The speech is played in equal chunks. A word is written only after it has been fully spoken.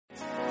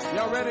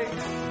Y'all ready?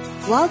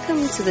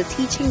 Welcome to the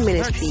teaching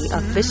ministry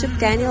of Bishop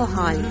Daniel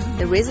Harley,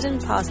 the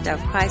resident pastor of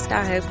Christ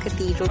Our Hope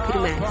Cathedral,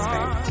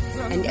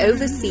 Pietermaritzburg, and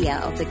overseer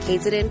of the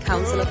Cathedral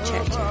Council of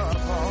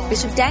Churches.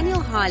 Bishop Daniel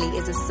Harley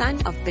is a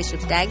son of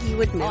Bishop Dag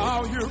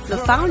Heward-Mills, the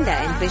founder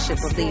and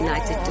bishop of the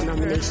United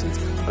Denominations,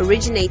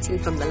 originating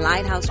from the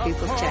Lighthouse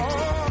Group of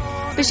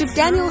Churches. Bishop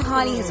Daniel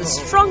Harley has a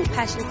strong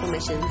passion for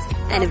missions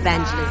and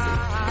evangelism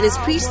and has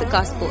preached the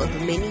gospel over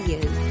many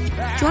years.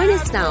 Join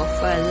us now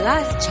for a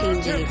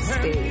life-changing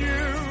experience.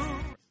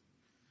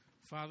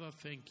 Father,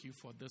 thank you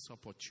for this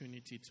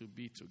opportunity to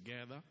be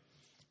together,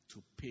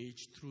 to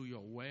page through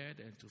your word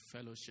and to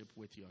fellowship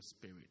with your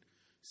spirit.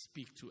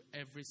 Speak to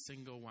every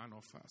single one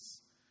of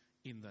us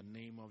in the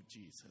name of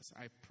Jesus.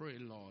 I pray,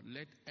 Lord,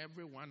 let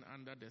everyone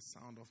under the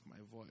sound of my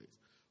voice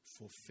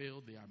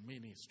fulfill their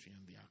ministry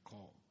and their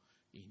call.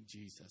 In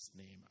Jesus'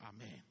 name,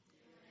 amen.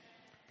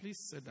 Please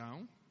sit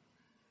down.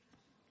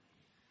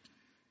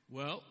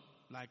 Well,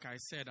 like I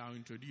said, I'll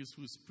introduce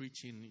who's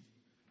preaching.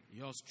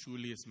 Yours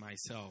truly is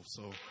myself,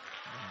 so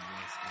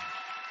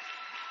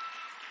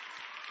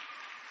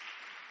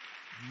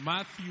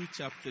Matthew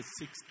chapter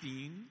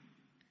 16,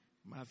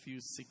 Matthew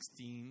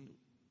 16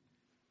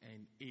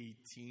 and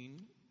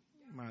 18.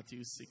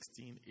 Matthew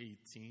 16,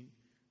 18.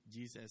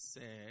 Jesus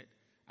said,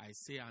 I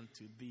say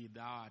unto thee,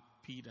 thou art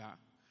Peter,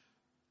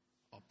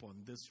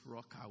 upon this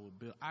rock I will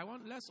build.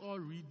 Let's all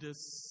read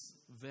this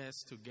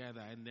verse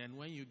together, and then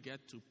when you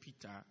get to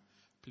Peter,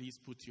 please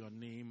put your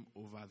name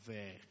over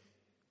there.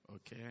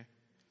 Okay?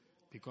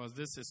 Because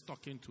this is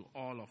talking to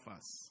all of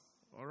us.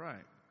 All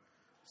right.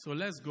 So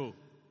let's go.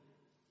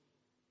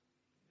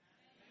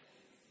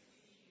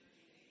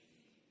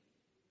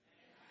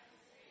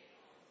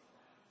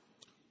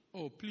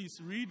 Oh,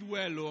 please read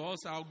well, or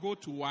else I'll go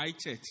to Y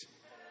Church.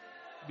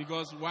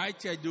 Because Y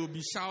Church, they'll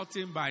be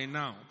shouting by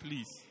now.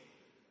 Please.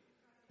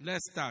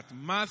 Let's start.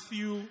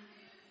 Matthew.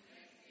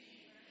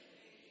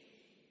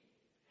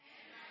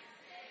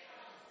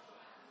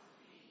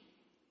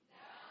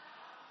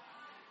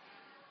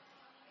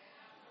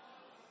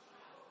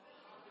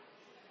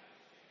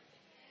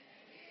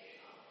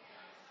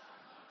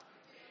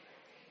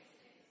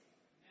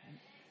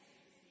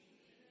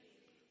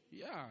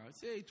 Yeah,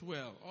 say it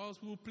well. Or else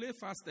we'll play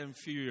Fast and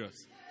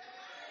Furious.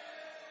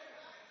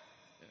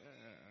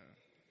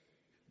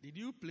 Did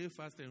you play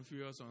Fast and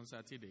Furious on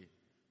Saturday?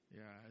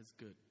 Yeah, it's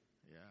good.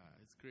 Yeah,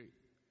 it's great.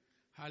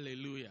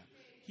 Hallelujah.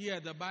 Here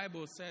the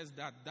Bible says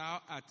that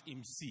thou art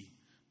MC,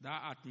 thou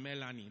art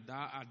Melanie,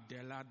 thou art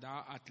Della,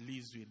 thou art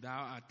Lizzie,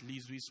 thou art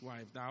Lizzie's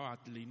wife, thou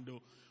art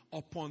Lindo.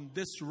 Upon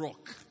this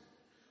rock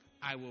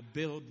I will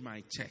build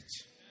my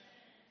church.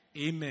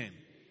 Amen.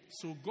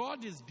 So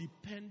God is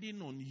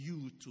depending on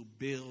you to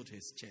build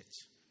his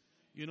church.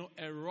 You know,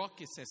 a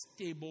rock is a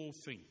stable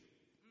thing.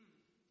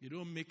 You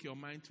don't make your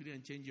mind today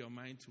and change your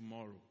mind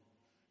tomorrow.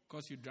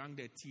 Because you drank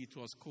the tea, it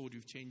was cold,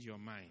 you've changed your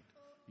mind.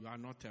 You are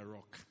not a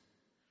rock.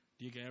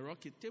 Do you get a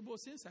rocky table?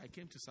 Since I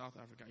came to South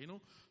Africa,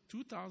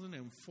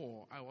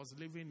 2004, I was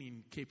living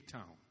in Cape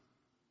Town.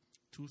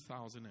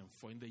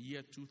 2004, in the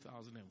year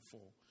 2004,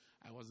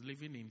 I was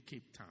living in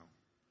Cape Town.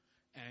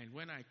 And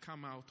when I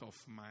come out of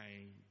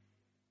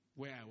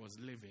where I was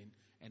living,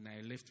 and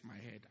I lift my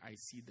head, I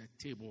see the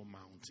Table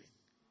Mountain.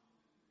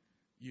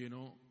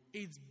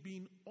 It's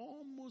been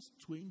almost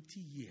 20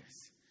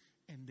 years,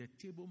 and the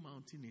Table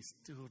Mountain is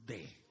still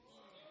there.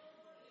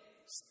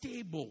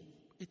 Stable.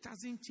 It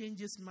hasn't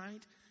changed its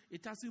mind.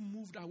 It hasn't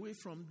moved away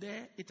from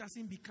there. It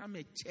hasn't become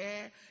a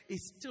chair.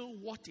 It's still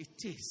what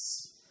it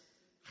is.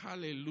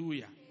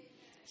 Hallelujah.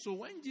 So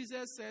when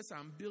Jesus says,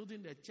 I'm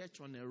building a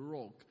church on a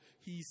rock,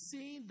 he's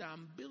saying that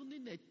I'm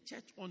building a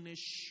church on a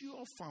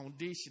sure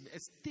foundation, a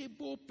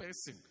stable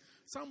person,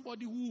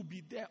 somebody who will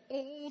be there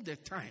all the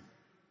time.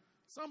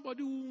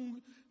 Somebody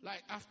who,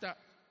 like after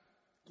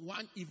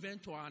one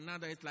event or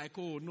another, it's like,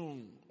 oh no,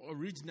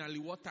 originally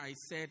what I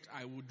said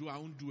I would do, I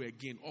won't do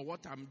again. Or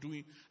what I'm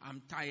doing,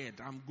 I'm tired,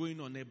 I'm going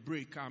on a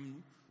break,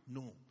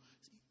 no.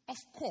 Of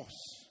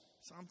course,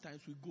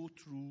 sometimes we go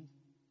through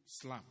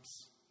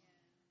slumps.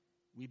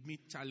 We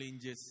meet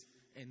challenges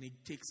and it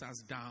takes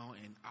us down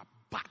and up.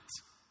 But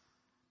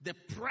the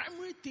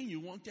primary thing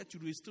you wanted to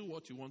do is still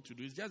what you want to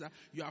do. It's just that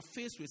you are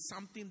faced with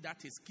something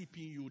that is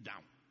keeping you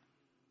down.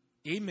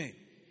 Amen.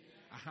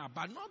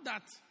 But not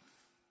that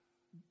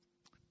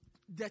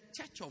the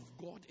church of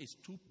God is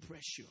too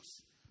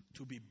precious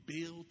to be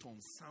built on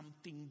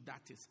something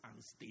that is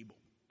unstable.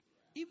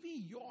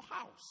 Even your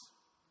house,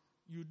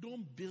 you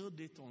don't build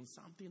it on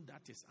something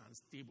that is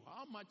unstable.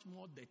 How much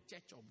more the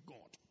church of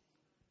God?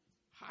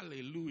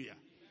 Hallelujah.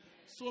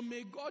 So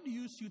may God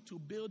use you to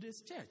build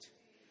his church.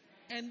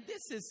 And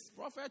this is,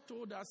 Prophet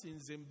told us in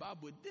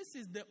Zimbabwe, this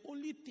is the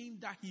only thing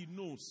that he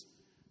knows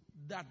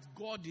that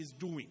God is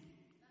doing.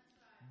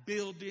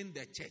 Building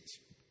the church.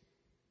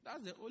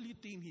 That's the only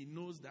thing he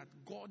knows that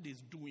God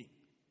is doing.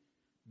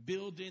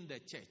 Building the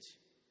church.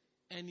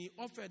 And he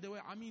offered,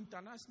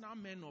 international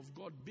men of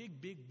God,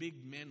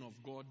 big men of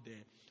God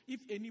there.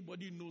 If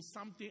anybody knows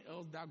something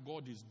else that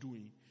God is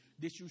doing,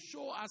 they should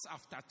show us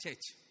after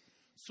church.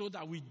 so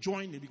that we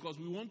join it because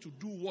we want to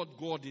do what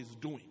God is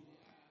doing.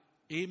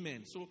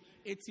 Amen. So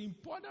it's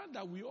important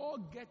that we all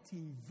get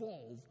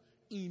involved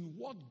in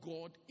what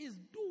God is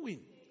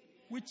doing,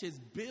 which is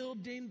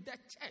building the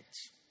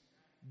church.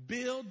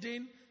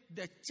 Building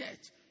the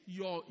church.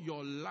 Your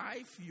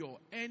life, your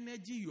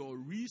energy, your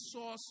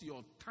resource,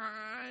 your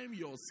time,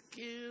 your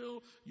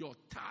skill, your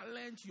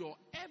talent, your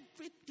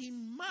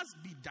everything must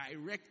be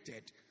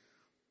directed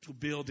to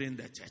building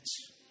the church.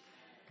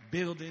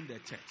 Building the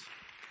church.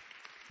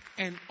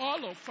 And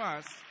all of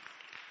us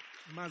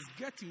must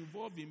get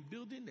involved in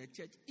building the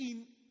church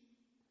in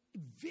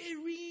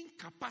varying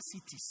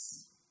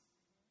capacities.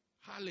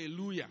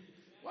 Hallelujah.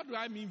 What do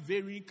I mean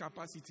varying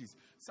capacities?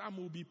 Some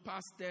will be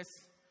pastors,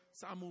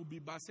 some will be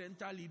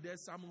center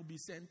leaders, some will be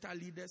center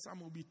leaders,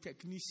 some will be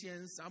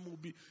technicians, some will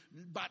be...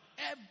 But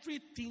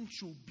everything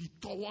should be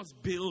towards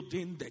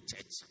building the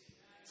church.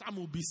 Some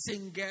will be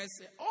singers.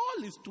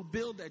 All is to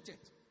build the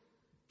church.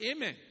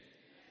 Amen.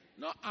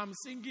 No, I'm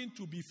singing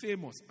to be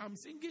famous. I'm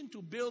singing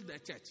to build the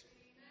church.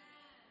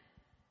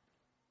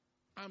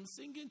 I'm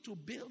singing to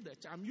build the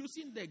church. I'm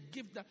using the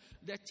gift that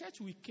the church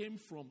we came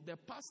from, the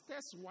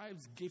pastor's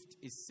wife's gift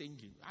is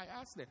singing. I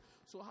asked her,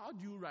 so how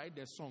do you write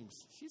the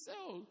songs? She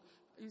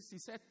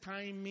said,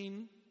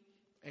 timing,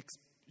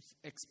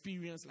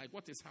 experience, like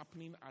what is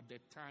happening at the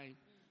time.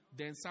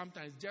 Then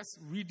sometimes just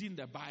reading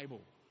the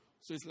Bible.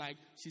 So it's like,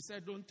 she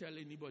said, don't tell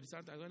anybody.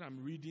 Sometimes when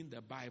I'm reading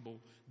the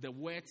Bible, the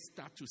words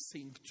start to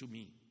sing to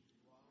me.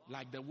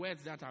 Like the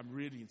words that I'm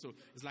reading. So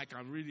it's like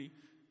I'm reading.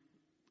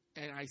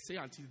 And I say,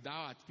 until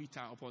thou art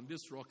Peter upon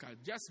this rock.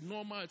 Just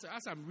normal.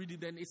 As I'm reading,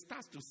 then it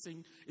starts to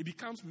sing. It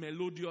becomes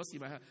melodious in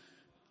my head.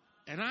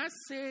 And I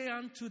say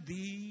unto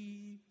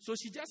thee. So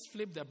she just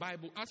flipped the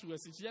Bible. As we were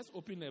saying, she just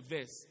opened a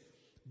verse.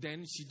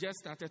 Then she just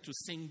started to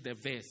sing the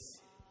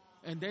verse.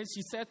 And then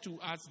she said to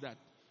us that,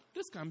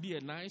 this can be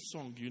a nice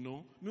song, you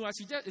know. Meanwhile,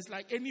 it's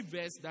like any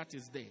verse that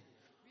is there.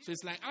 So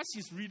it's like as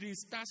she's reading, it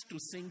starts to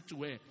sing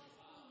to her.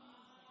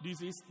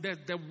 This is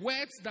the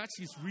words that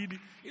she's reading.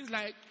 It's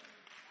like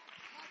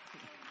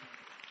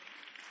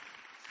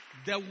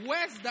the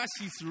words that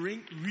she's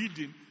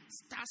reading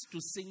starts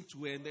to sing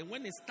to her. And then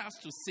when it starts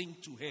to sing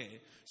to her,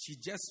 she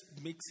just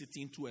makes it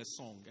into a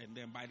song. And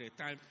then by the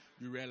time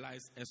you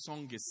realize a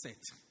song is set.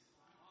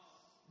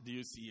 Do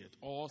you see it?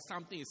 Or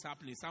something is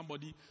happening.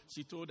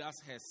 She told us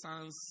her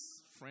son's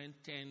friend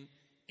turned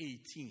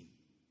 18.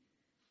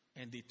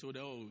 And they told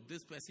her, oh,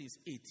 this person is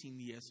 18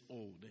 years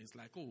old. And it's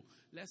like, oh,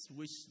 let's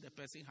wish the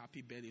person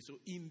happy birthday. So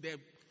in the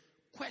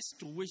quest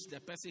to wish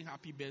the person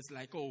happy birthday, it's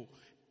like, oh,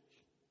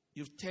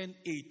 you've turned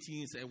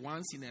 18. It's a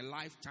once in a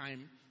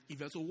lifetime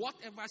event. So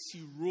whatever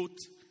she wrote,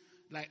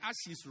 like as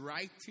she's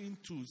writing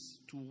to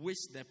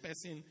wish the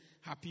person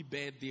happy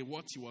birthday,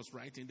 what she was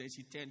writing, then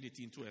she turned it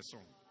into a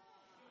song.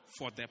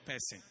 For the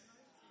person.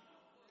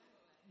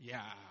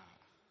 Yeah.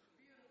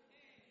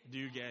 Do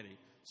you get it?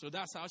 So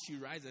that's how she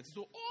writes it.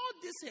 So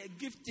all these her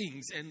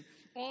giftings and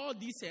all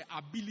these her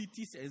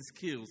abilities and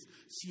skills,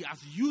 she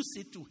has used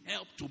it to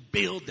help to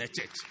build the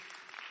church.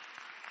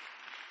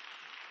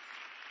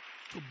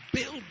 To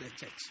build the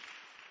church.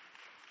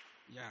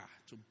 Yeah,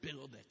 to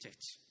build the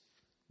church.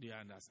 Do you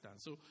understand?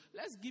 So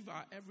let's give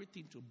our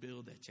everything to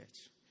build the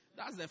church.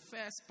 That's the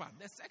first part.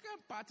 The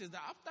second part is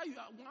that after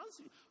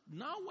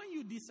when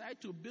you decide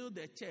to build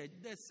a church,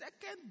 the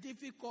second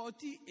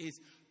difficulty is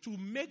to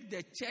make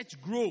the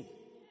church grow.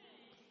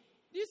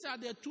 These are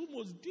the two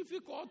most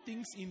difficult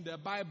things in the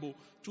Bible,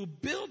 to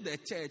build the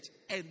church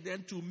and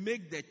then to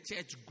make the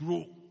church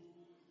grow.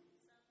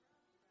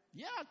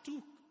 Yeah,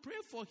 to pray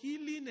for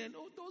healing and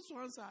all those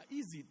ones are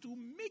easy. To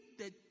make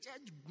the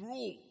church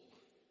grow,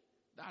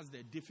 that's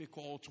the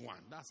difficult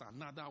one. That's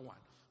another one.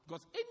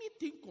 Because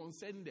anything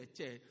concerning the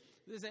church,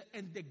 they say,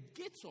 and the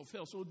gates of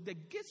hell. So the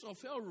gates of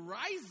hell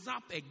rise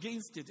up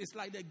against it. It's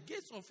like the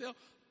gates of hell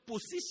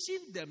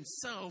position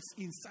themselves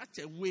in such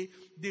a way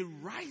they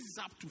rise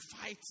up to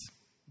fight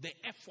the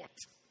effort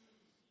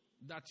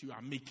that you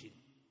are making.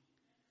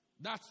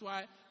 That's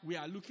why we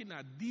are looking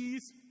at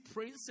these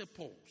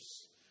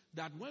principles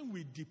that when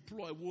we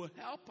deploy will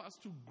help us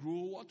to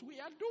grow what we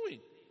are doing.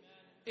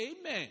 Amen.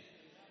 Amen.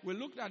 We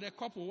looked at a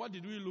couple. What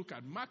did we look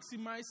at?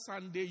 Maximize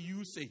Sunday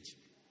usage.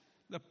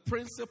 The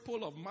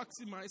principle of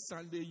maximize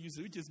Sunday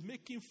usage, which is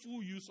making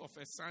full use of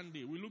a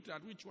Sunday. We looked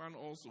at which one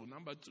also?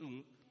 Number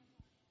 2,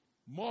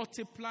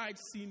 multiplied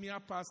senior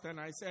pastor. And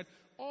I said,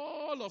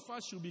 all of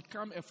us should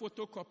become a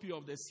photocopy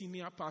of the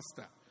senior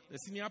pastor. The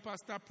senior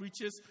pastor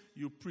preaches,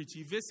 you preach.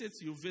 He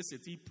visits, you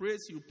visit. He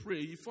prays, you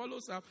pray. He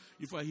follows up.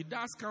 If he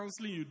does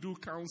counseling, you do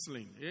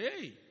counseling.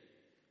 Hey,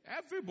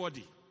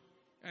 everybody.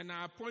 And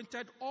I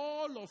appointed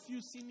all of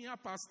you senior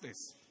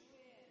pastors.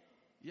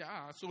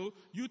 Yeah, so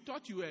you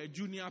thought you were a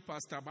junior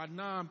pastor, but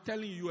now I'm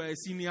telling you, you are a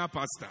senior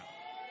pastor.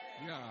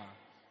 Yeah.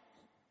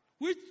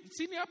 Which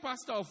senior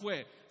pastor of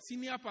where?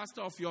 Senior pastor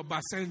of your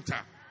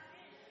bacenta.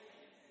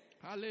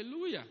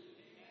 Hallelujah.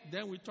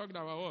 Then we talked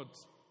about what?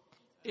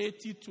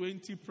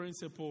 80-20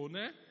 principle,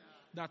 né?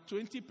 That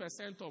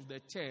 20% of the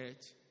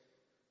church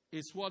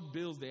is what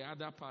builds the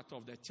other part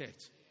of the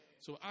church.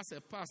 So as a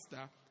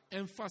pastor,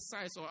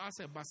 emphasize, or as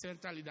a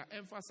bacenta leader,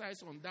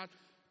 emphasize on that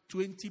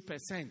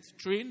 20%.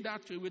 Train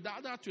that way.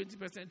 Without that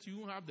 20%, you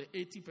won't have the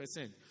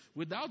 80%.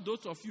 Without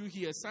those of you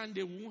here,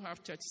 Sunday, we won't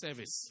have church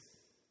service.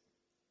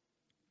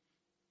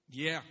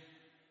 Yeah.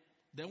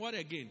 Then what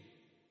again?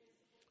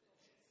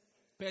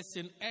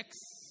 Person X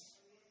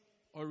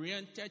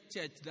oriented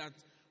church, that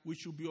we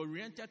should be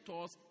oriented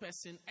towards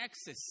person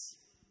X's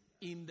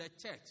in the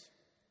church.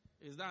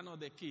 Is that not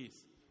the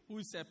case? Who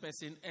is a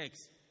person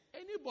X?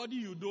 Anybody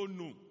you don't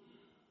know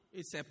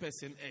is a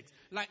person X.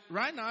 Like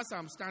right now as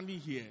I'm standing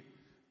here,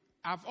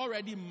 I've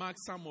already marked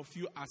some of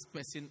you as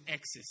person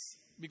X's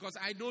because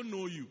I don't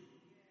know you.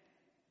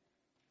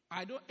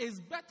 It's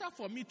better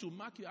for me to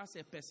mark you as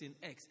a person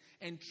X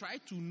and try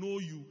to know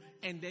you,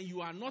 and then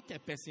you are not a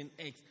person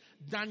X,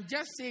 than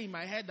just say in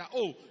my head that,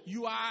 oh,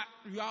 you are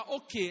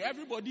okay,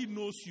 everybody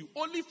knows you,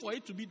 only for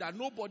it to be that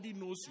nobody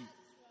knows you.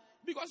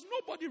 Because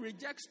nobody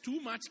rejects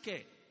too much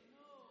care.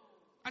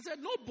 I said,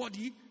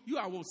 nobody, you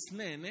are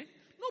snare, eh?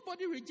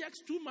 Nobody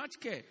rejects too much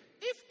care.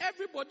 If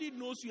everybody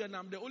knows you and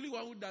I'm the only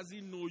one who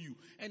doesn't know you,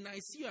 and I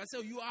see you, I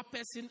say, you are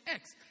person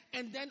X.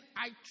 And then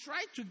I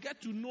try to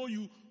get to know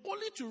you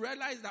only to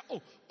realize that,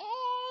 oh,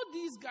 all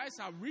these guys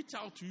have reached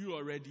out to you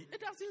already.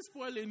 It doesn't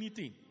spoil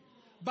anything.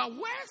 But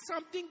where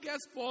something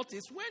gets spoiled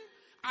is when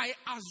I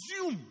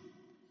assume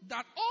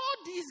that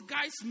all these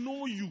guys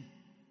know you.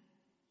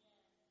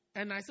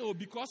 And I say, oh,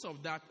 because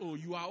of that, oh,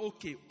 you are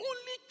okay.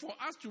 Only for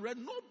us to read,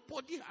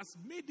 nobody has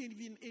made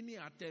even any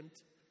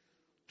attempt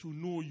to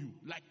know you,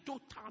 like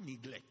total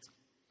neglect.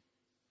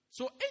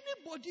 So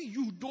anybody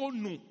you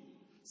don't know,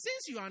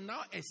 since you are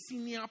now a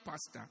senior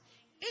pastor,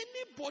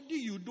 anybody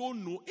you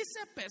don't know is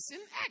a person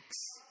X.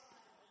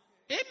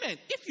 Amen.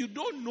 If you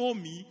don't know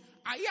me,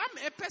 I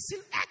am a person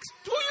X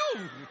to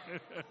you.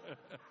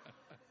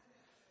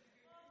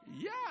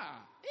 Yeah.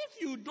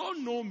 If you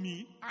don't know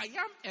me, I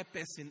am a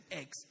person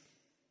X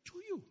to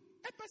you.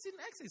 A person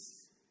X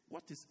is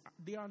what is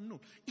the unknown.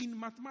 In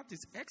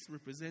mathematics, X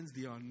represents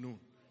the unknown.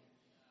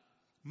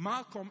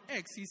 Malcolm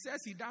X, he says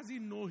he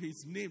doesn't know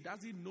his name,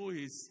 doesn't know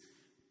his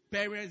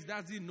parents,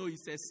 doesn't know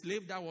he's a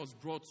slave that was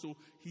brought. So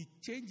he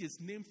changed his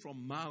name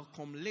from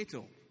Malcolm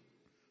Little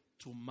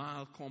to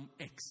Malcolm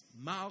X.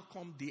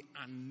 Malcolm the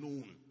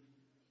unknown.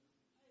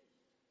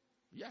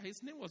 Yeah,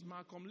 his name was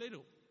Malcolm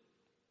Little.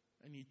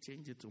 And he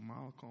changed it to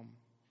Malcolm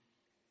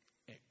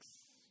X.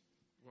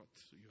 What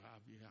you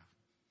have.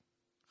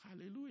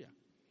 Hallelujah.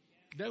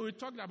 Then we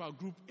talked about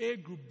Group A,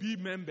 Group B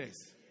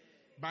members.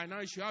 By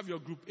now, you should have your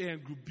Group A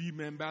and Group B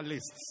member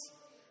lists.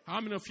 How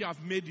many of you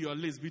have made your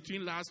list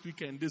between last week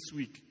and this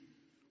week?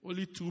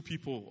 Only 2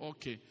 people.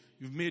 Okay,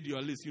 you've made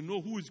your list. You know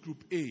who is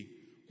Group A,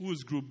 who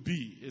is Group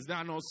B. Is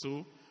that not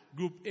so?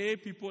 Group A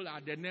people are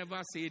the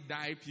never say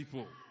die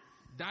people.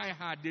 Die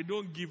hard, they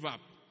don't give up.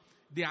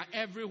 They are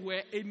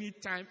everywhere,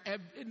 anytime,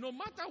 no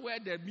matter where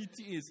the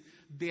meeting is,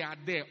 they are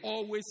there,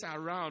 always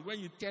around.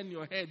 When you turn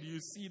your head, you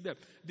see them.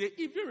 They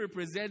even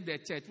represent the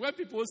church. When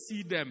people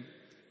see them,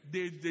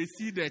 they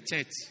see the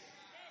church.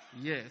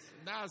 Yes,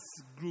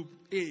 that's Group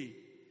A.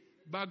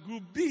 But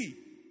Group B,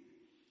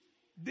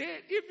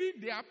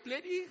 they are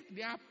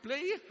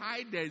playing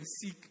hide and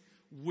seek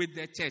with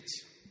the church.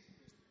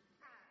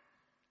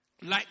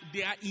 Like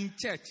they are in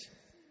church.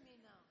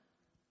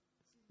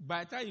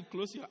 By the time you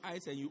close your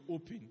eyes and you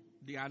open,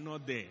 they are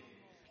not there.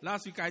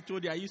 Last week I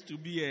told you I used to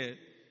be a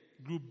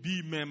Group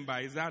B member.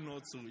 Is that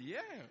not so?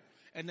 Yeah.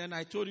 And then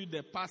I told you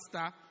the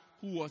pastor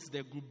who was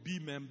the Group B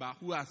member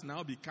who has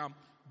now become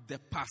the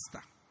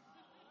pastor.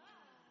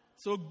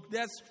 So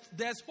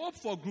there's hope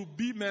for Group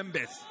B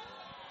members.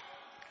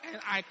 And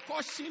I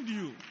cautioned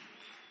you.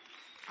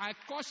 I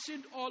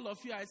cautioned all of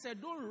you. I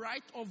said, don't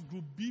write off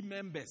Group B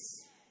members.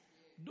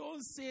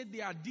 Don't say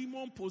they are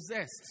demon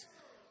possessed.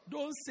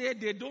 Don't say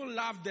they don't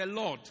love the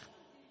Lord.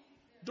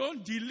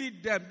 Don't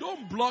delete them.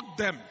 Don't block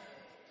them.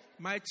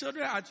 My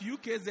children at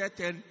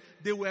UKZN,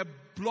 they were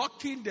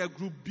blocking the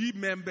Group B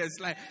members.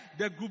 Like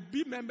the Group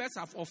B members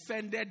have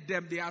offended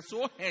them. They are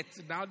so hurt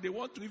now. They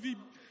want to even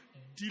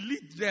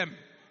delete them.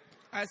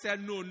 I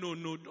said, no,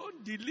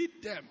 don't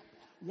delete them.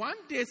 One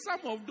day, some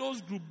of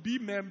those Group B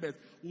members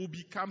will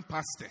become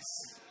pastors.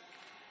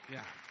 Yeah.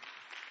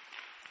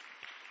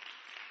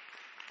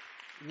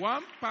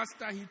 One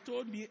pastor, he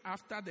told me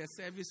after the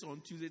service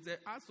on Tuesday, he said,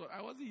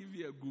 I wasn't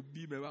even a Group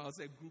B member, I was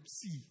a Group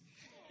C.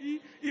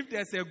 If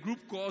there's a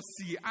group called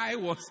C, I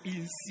was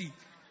in C.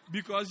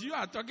 Because you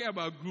are talking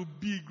about Group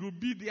B. Group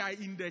B, they are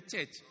in the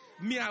church.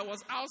 Me, I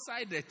was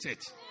outside the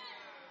church.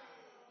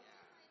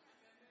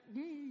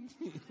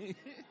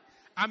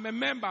 I'm a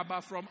member,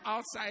 but from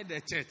outside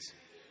the church.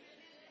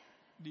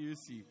 Do you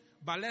see?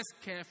 But let's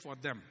care for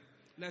them.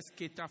 Let's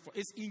cater for.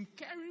 It's in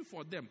caring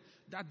for them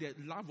that the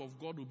love of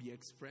God will be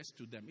expressed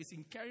to them. It's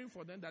in caring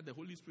for them that the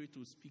Holy Spirit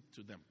will speak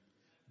to them.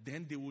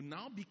 Then they will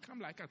now become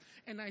like us.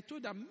 And I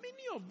told them,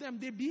 many of them,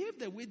 they behave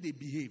the way they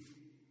behave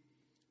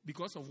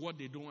because of what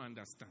they don't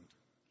understand.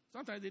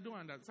 Sometimes they don't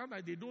understand.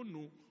 Sometimes they don't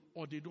know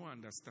or they don't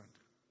understand.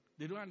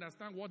 They don't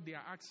understand what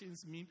their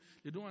actions mean.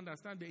 They don't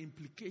understand the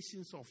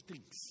implications of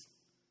things.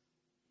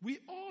 We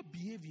all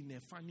behave in a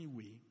funny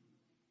way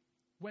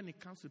when it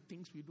comes to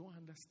things we don't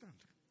understand.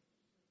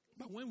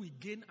 But when we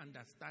gain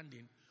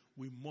understanding,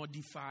 we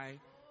modify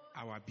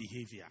our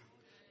behavior.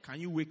 Can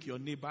you wake your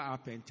neighbor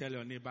up and tell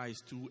your neighbor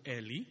it's too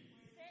early?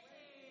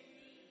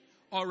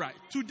 All right,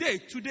 today.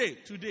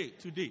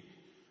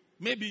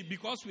 Maybe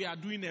because we are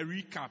doing a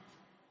recap.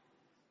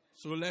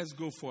 So let's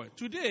go for it.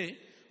 Today,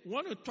 we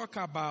want to talk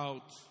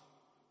about,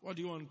 what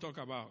do you want to talk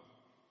about?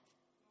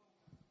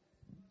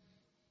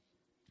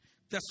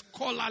 The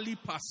scholarly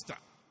pastor.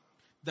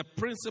 The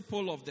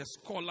principle of the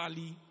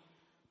scholarly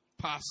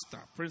pastor.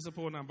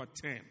 Principle number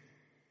 10.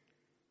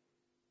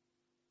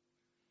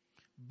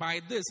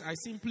 By this, I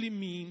simply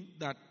mean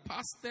that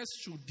pastors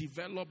should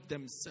develop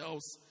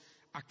themselves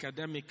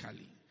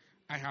academically.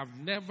 I have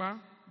never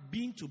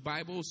been to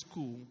Bible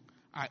school.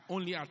 I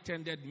only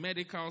attended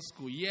medical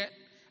school. Yet,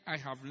 I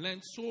have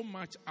learned so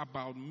much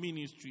about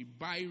ministry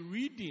by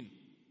reading.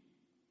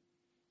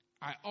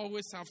 I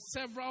always have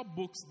several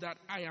books that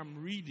I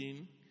am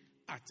reading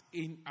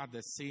at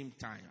the same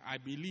time. I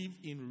believe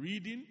in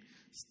reading,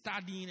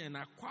 studying, and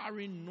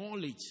acquiring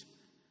knowledge.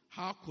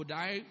 How could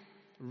I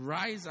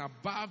rise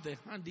above the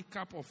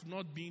handicap of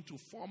not being to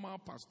formal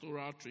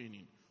pastoral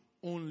training?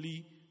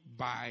 Only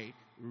by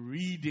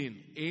reading.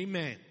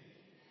 Amen.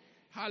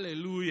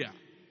 Hallelujah.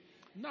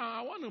 Now,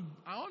 I want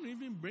to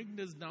even bring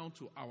this down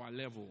to our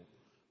level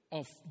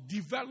of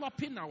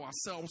developing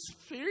ourselves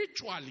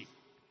spiritually.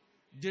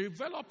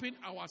 Developing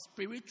our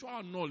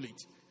spiritual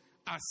knowledge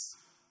as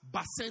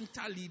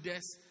Bacenta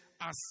leaders,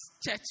 as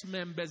church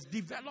members,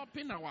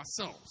 developing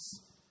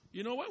ourselves.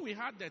 You know, when we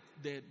had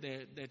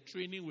the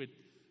training with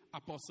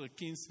Apostle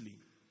Kingsley,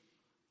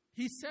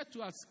 he said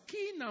to us,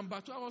 key number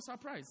 2, I was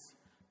surprised.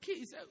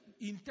 Key, said,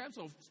 in terms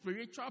of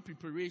spiritual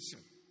preparation,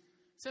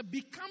 he said,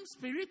 become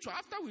spiritual.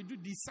 After we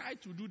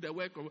decide to do the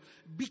work of,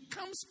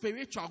 become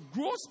spiritual,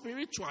 grow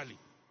spiritually.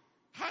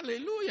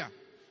 Hallelujah.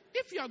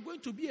 If you are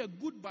going to be a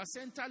good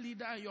Bacenta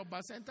leader, your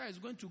Bacenta is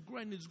going to grow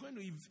and it's going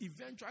to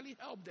eventually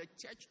help the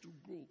church to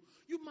grow,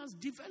 you must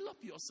develop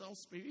yourself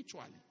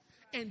spiritually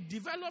and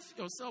develop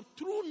yourself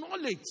through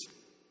knowledge.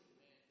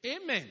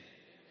 Amen.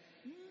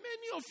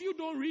 Many of you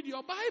don't read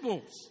your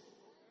Bibles.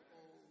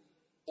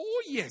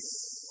 Oh, yes.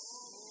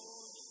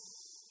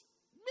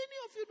 Many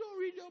of you don't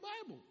read your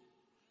Bible.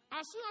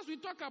 As soon as we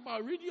talk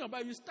about reading your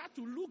Bible, you start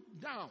to look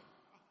down.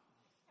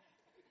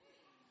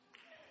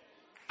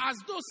 As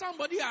though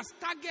somebody has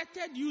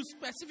targeted you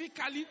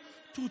specifically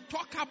to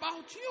talk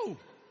about you.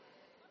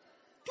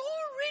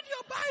 Don't read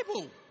your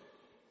Bible.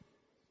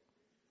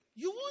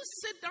 You won't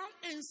sit down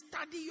and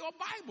study your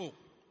Bible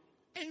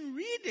and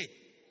read it.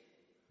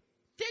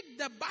 Take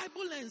the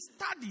Bible and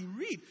study,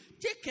 read.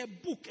 Take a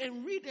book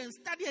and read and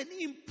study and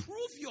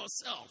improve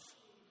yourself.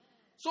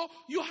 So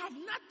you have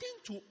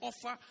nothing to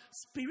offer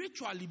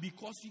spiritually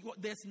because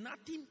there's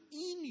nothing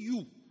in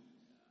you.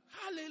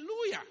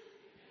 Hallelujah.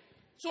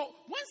 So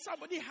when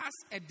somebody has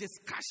a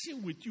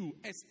discussion with you,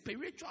 a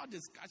spiritual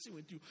discussion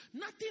with you,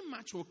 nothing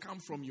much will come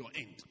from your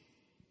end.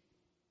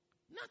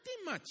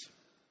 Nothing much.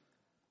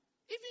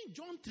 Even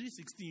John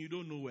 3:16, you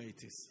don't know where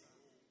it is.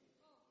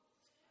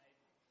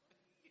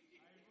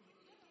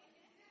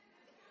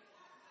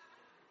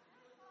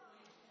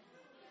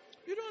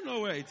 You don't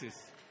know where it is.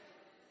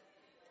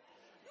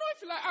 No,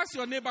 if you like, ask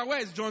your neighbor, where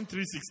is John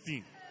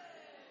 3:16?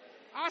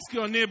 Ask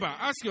your neighbor,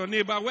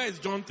 where is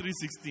John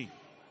 3:16?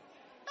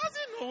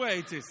 Doesn't know where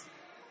it is.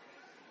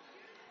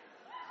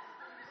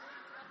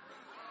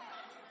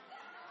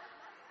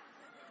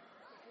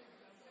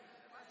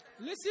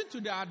 Listen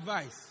to the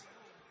advice.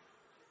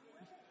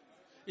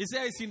 He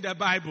says it's in the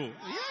Bible.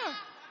 Yeah.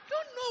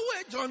 Don't know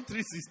where John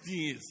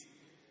 3:16 is.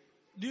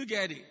 Do you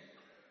get it?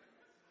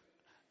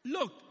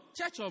 Look,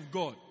 Church of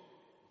God,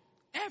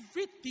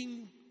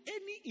 everything,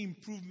 any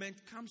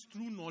improvement comes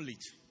through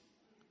knowledge.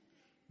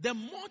 The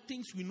more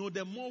things we know,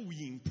 the more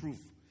we improve.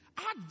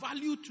 Add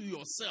value to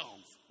yourself.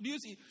 Do you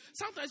see?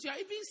 Sometimes you are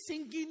even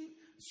singing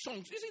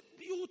songs. You see,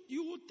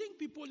 you would think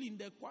people in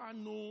the choir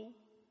know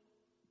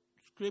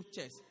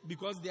scriptures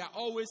because they are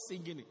always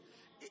singing it.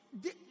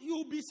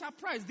 You'll be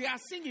surprised. They are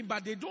singing,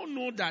 but they don't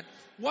know that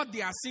what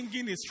they are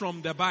singing is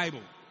from the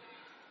Bible.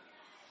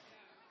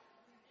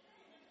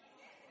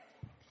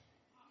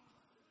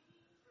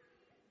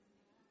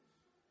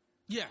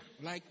 Yeah,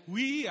 like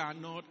we are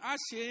not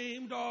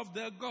ashamed of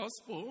the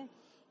gospel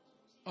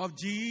of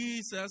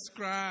Jesus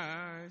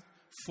Christ,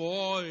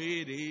 for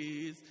it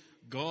is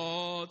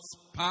God's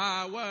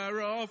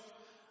power of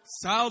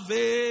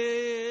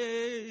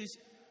salvation.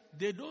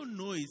 They don't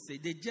know it.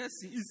 They just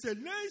sing. It's a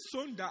nice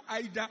song that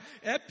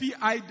Epi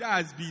Ida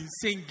has been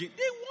singing. They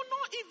will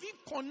not even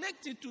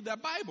connect it to the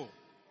Bible.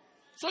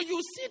 So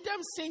you see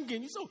them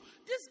singing. So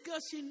this girl,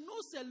 she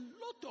knows a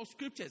lot of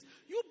scriptures.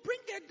 You bring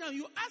her down.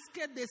 You ask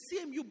her the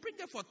same. You bring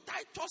her for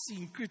Titus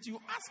in Crete.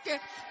 You ask her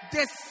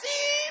the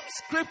same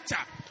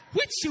scripture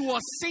which she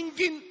was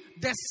singing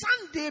the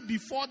Sunday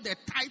before the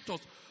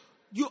Titus.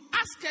 You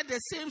ask her the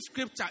same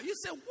scripture. You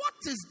say, what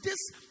is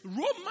this?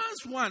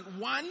 Romans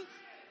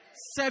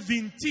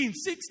 1:17,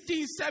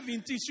 16,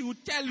 17. She will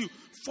tell you,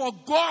 for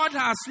God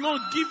has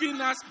not given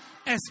us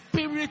a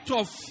spirit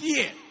of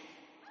fear,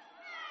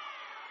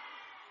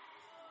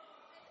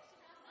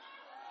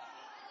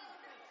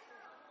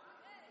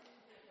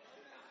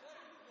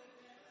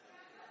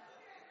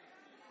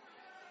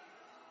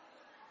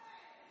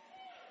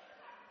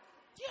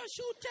 Yeah,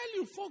 she'll tell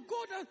you for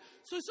God.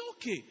 So it's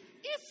okay.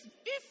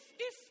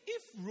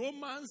 If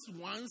Romans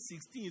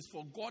 1:16 is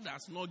for God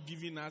has not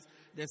given us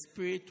the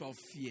spirit of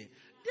fear,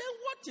 then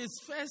what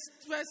is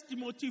First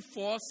Timothy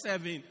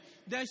 4:7?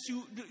 Then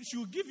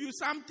she'll give you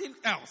something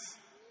else.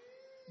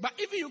 But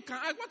if you can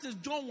ask, what is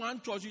John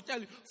 1:12? She tell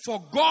you,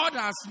 for God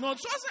has not.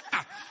 So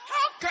I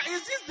say,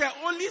 is this the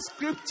only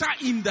scripture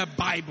in the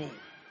Bible?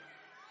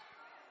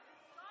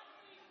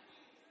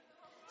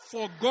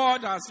 For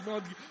God has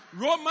not.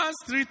 Romans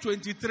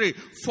 3:23.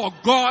 For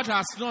God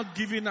has not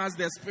given us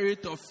the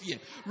spirit of fear.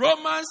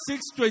 Romans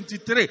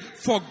 6:23.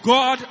 For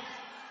God.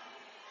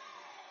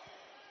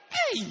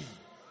 Hey.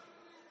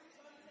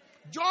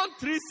 John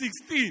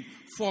 3:16.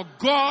 For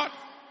God.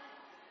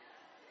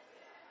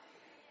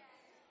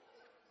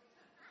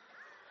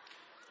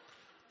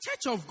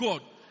 Church of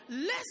God,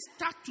 let's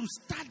start to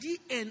study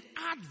and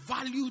add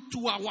value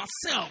to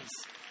ourselves.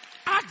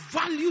 Add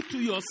value to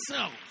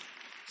yourself.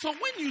 So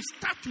when you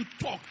start to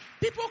talk,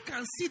 people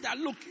can see that,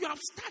 look, you have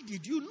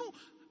studied, you know.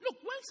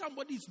 Look, when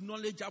somebody is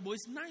knowledgeable,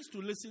 it's nice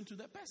to listen to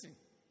the person.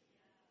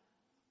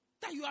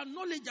 That you are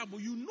knowledgeable,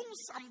 you know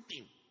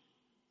something.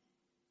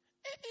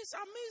 It's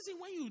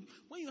amazing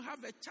when you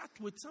have a chat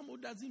with someone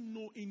who doesn't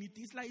know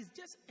anything. It's like it's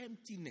just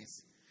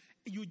emptiness.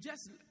 You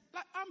just,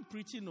 like I'm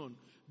preaching on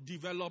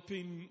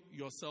developing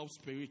yourself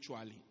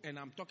spiritually. And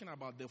I'm talking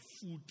about the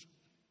food.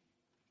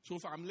 So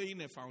if I'm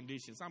laying a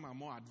foundation, some are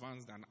more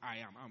advanced than I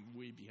am. I'm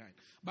way behind.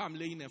 But I'm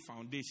laying a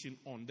foundation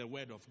on the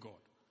word of God.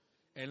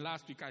 And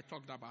last week I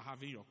talked about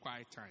having your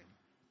quiet time.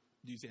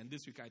 And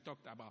this week I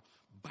talked about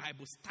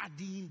Bible,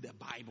 studying the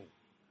Bible.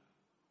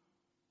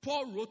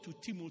 Paul wrote to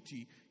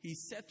Timothy, he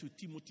said to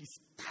Timothy,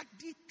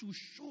 study to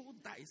show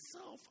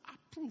thyself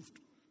approved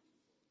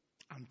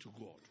unto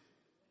God.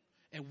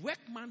 A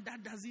workman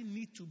that doesn't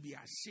need to be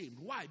ashamed.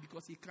 Why?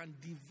 Because he can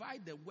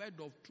divide the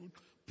word of truth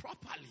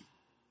properly.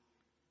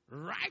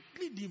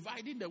 Rightly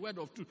dividing the word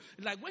of truth.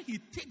 Like when he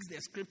takes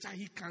the scripture,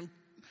 he can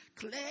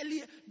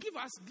clearly give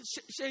us,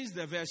 change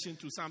the version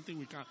to something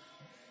we can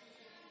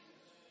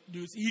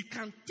do. He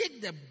can take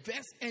the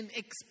verse and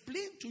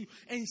explain to you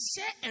and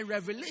share a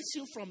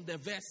revelation from the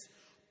verse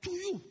to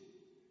you.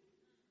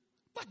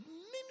 But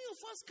many of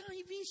us can't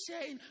even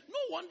share. No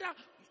wonder,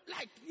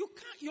 like you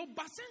can't, your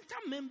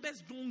Bacenta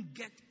members don't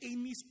get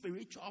any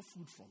spiritual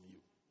food from you.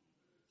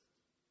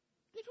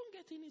 They don't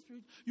get any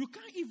spiritual. You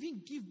can't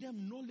even give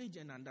them knowledge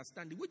and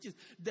understanding, which is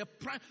the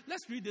prime.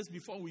 Let's read this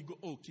before we go.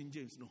 Oh, King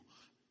James, no.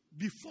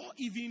 Before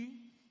even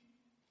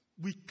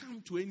we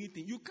come to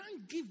anything, you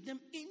can't give them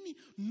any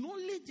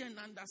knowledge and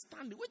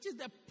understanding, which is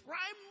the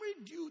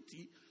primary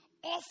duty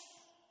of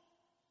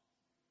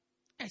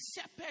a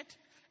shepherd,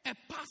 a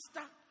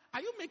pastor.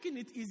 Are you making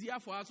it easier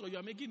for us or you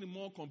are making it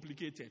more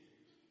complicated?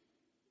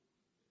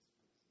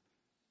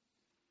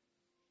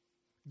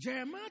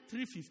 Jeremiah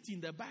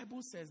 3:15, the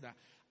Bible says that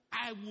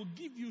I will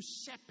give you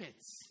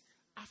shepherds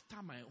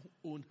after my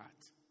own heart.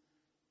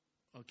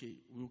 Okay,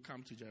 we'll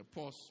come to Jeremiah.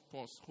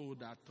 Pause, hold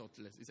that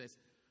thoughtless. It says,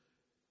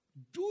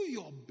 do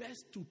your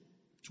best to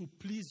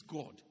please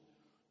God.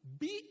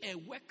 Be a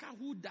worker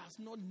who does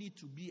not need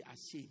to be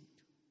ashamed.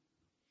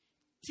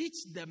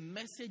 Teach the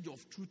message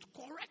of truth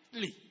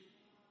correctly.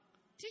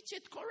 Teach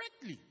it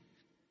correctly.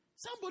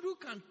 Somebody who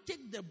can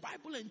take the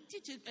Bible and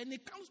teach it, and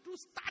it comes through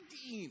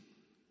studying.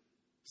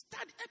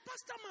 Study. A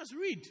pastor must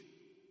read.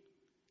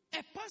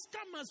 A pastor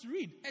must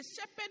read. A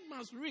shepherd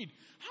must read.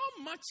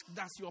 How much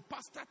does your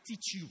pastor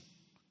teach you?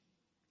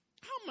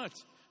 How much?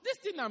 This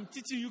thing I'm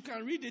teaching, you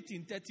can read it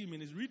in 30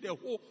 minutes. Read the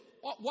whole,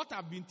 what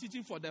I've been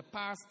teaching for the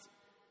past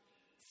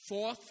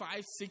 4,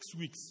 5, 6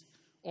 weeks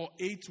or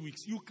 8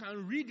 weeks. You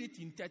can read it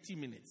in 30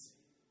 minutes.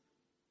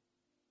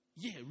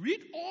 Yeah,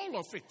 read all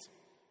of it.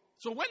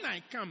 So when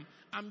I come,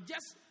 I'm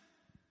just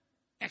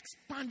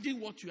expanding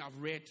what you have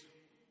read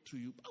to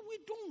you. But we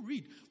don't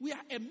read. We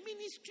are a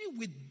ministry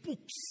with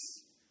books.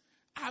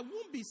 I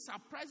won't be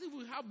surprised if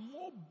we have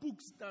more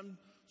books than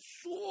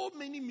so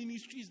many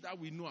ministries that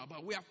we know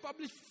about. We have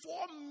published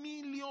 4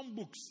 million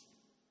books.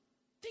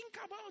 Think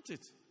about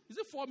it. Is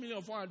it 4 million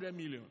or 400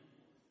 million?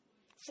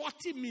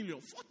 40 million.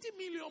 40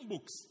 million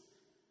books.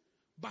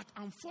 But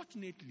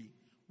unfortunately,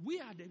 we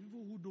are the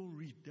people who don't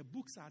read. The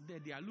books are there.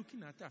 They are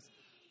looking at us.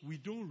 We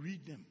don't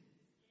read them.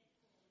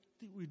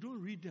 We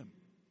don't read them.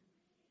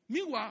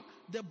 Meanwhile,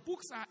 the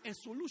books are a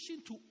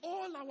solution to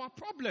all our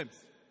problems.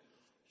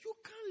 You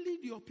can't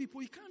lead your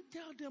people. You can't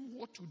tell them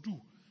what to do.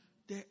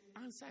 The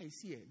answer is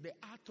here. The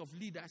art of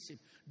leadership.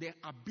 The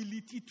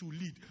ability to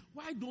lead.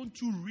 Why don't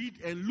you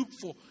read and look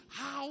for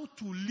how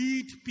to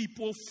lead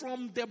people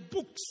from the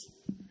books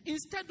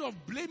instead of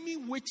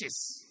blaming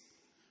witches?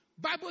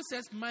 Bible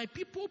says, my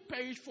people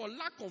perish for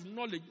lack of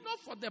knowledge, not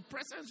for the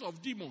presence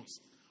of demons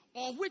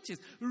or witches.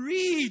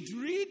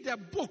 Read the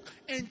book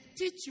and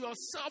teach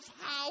yourself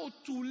how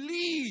to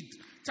lead.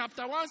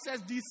 Chapter 1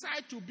 says,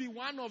 decide to be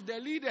one of the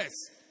leaders.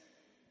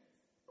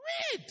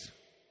 Read.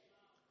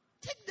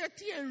 Take the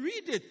tea and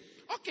read it.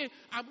 Okay,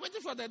 I'm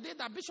waiting for the day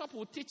that Bishop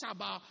will teach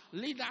about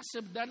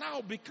leadership, then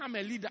I'll become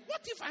a leader.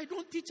 What if I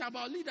don't teach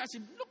about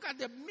leadership? Look at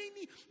the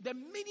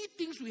many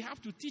things we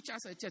have to teach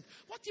as a church.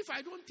 What if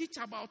I don't teach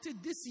about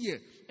it this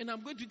year, and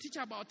I'm going to teach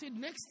about it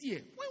next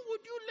year? When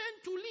would you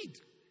learn to lead?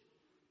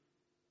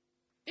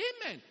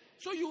 Amen.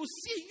 So you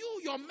see,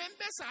 your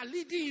members are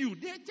leading you.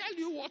 They tell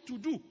you what to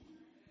do.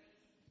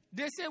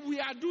 They say, we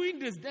are doing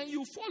this, then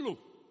you follow.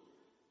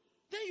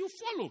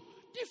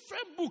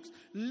 Different books,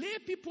 lay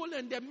people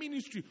and their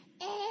ministry.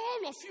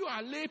 All of you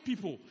are lay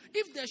people.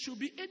 If there should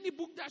be any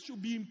book that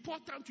should be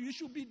important to you, it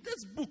should be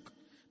this book.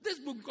 This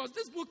book, because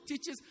this book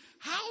teaches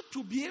how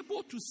to be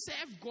able to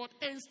serve God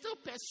and still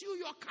pursue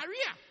your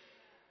career.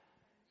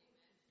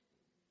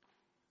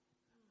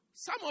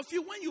 Some of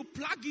you, when you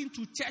plug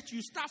into church,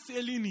 you start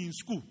failing in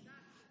school.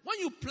 When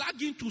you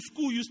plug into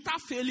school, you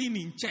start failing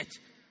in church.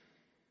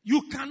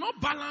 You cannot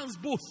balance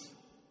both.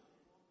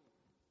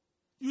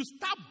 You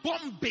start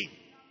bombing.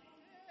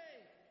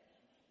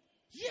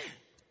 Yeah.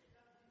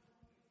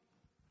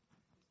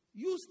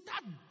 You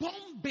start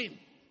bombing.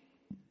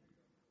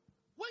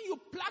 When you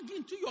plug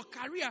into your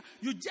career,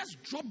 you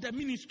just drop the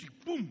ministry.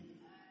 Boom.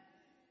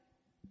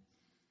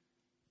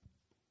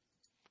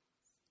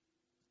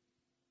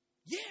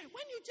 Yeah,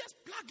 when you just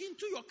plug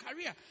into your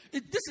career,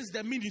 this is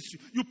the ministry.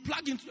 You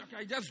plug into your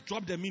career, just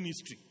drop the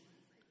ministry.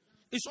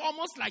 It's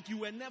almost like you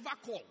were never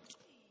called.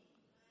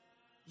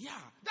 Yeah,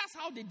 that's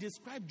how they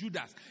describe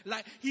Judas.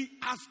 Like,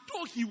 as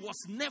though he was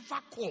never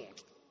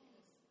called.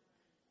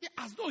 Yeah,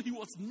 as though he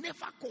was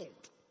never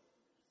called.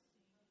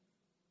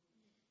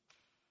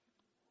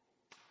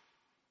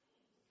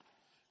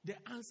 The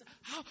answer,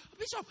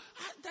 Bishop,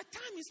 the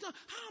time is not,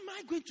 how am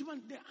I going to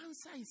run? The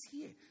answer is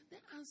here. The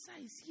answer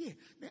is here.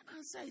 The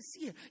answer is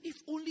here. If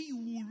only you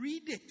will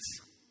read it.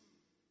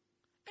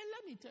 And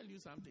let me tell you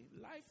something.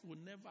 Life will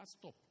never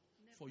stop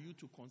for you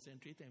to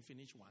concentrate and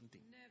finish one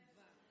thing. Never.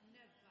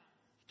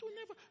 It will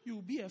never. You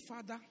will be a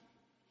father,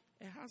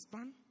 a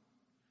husband,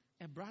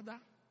 a brother,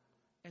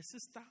 a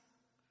sister,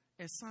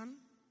 a son.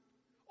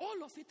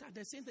 All of it are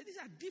the same thing. These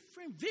are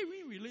different,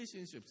 varying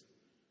relationships.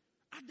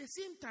 At the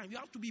same time, you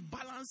have to be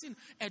balancing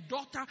a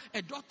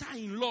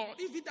daughter-in-law.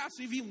 Even that's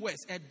even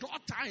worse. A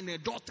daughter and a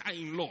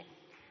daughter-in-law.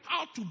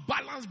 How to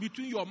balance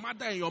between your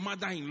mother and your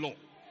mother-in-law.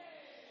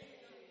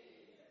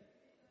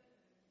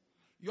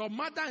 Your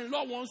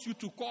mother-in-law wants you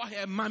to call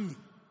her mommy.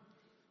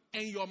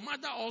 And your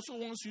mother also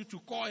wants you to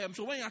call him.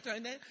 So when you are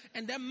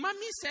and then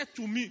mommy said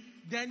to me,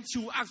 then she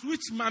will ask,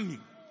 which mommy?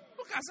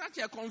 Look at such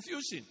a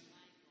confusion.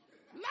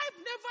 Life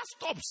never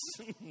stops.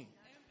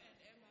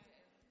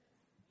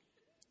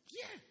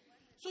 Yeah.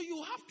 So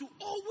you have to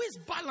always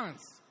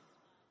balance.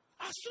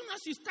 As soon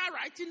as you start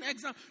writing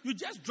exam, you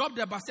just drop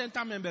the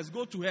Bacenta members,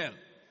 go to hell.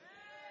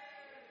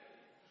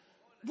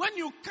 When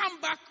you come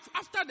back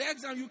after the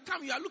exam,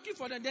 you are looking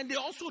for them, then they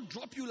also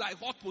drop you like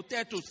hot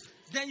potatoes.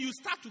 Then you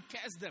start to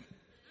curse them.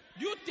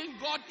 Do you think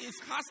God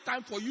has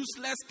time for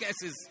useless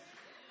curses?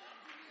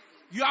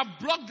 You have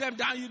blocked them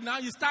down, now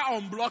you start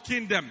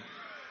unblocking them.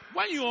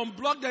 When you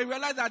unblock them, you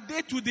realize that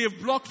they've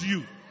blocked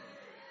you.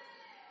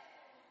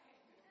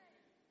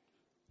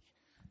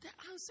 The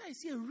answer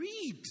is here.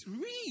 Read.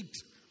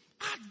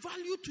 Add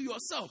value to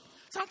yourself.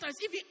 Sometimes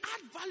even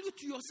add value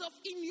to yourself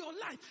in your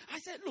life. I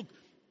said, look,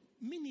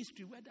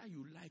 ministry, whether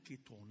you like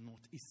it or not,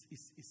 is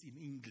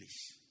in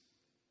English.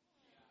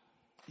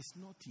 It's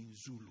not in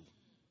Zulu.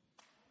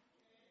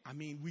 I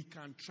mean, we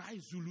can try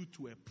Zulu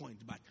to a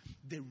point, but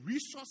the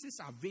resources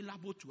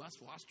available to us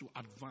for us to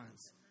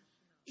advance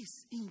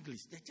is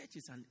English. The church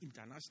is an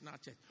international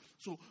church.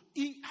 So,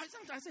 I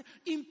sometimes say,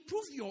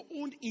 improve your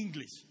own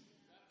English.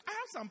 I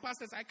have some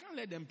pastors, I can't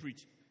let them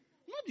preach.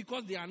 Not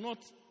because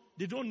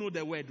they don't know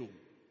the word though.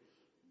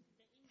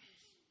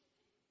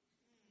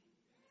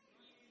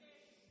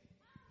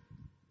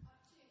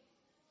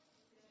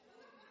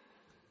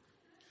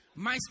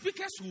 My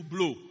speakers will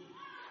blow.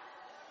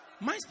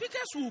 My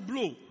speakers will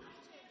blow.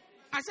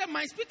 I said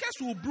my speakers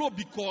will blow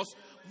because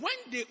when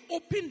they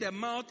open their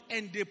mouth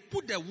and they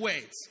put the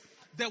words,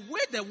 the way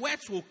the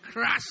words will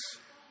crash,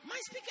 my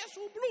speakers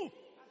will blow.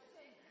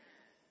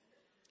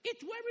 It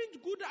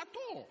weren't good at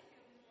all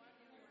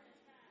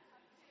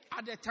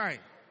at the time.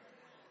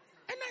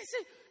 And I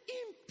said,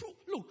 improve.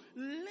 Look,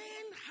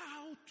 learn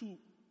how to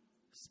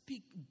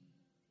speak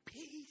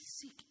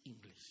basic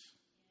English.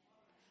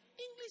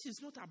 English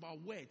is not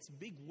about words,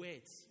 big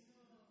words.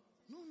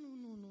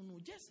 No.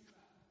 Just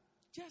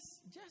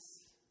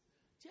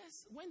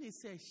when they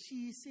say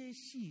she, say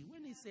she.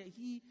 When they say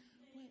he,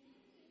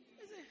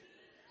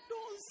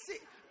 don't say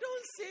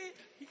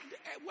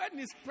when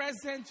it's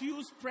present,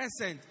 use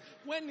present.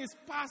 When it's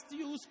past,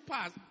 use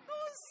past.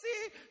 Don't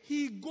say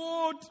he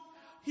goad.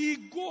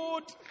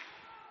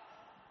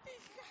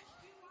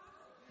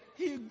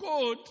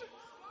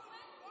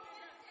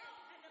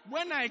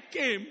 When I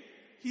came,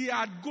 he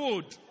had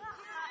gold.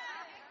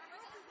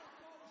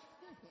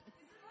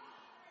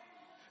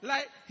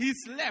 Like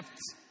he's left.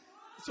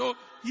 So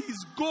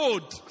he's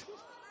gold.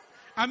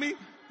 I mean,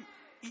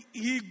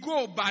 he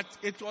go, but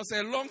it was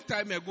a long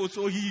time ago,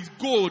 so he's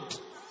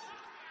gold.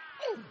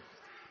 Oh.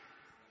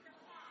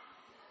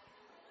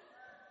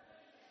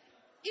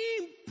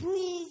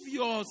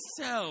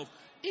 yourself.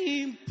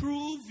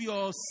 Improve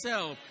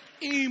yourself.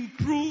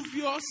 Improve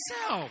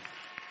yourself.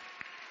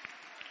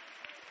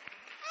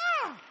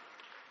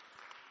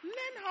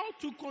 Learn how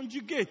to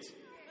conjugate.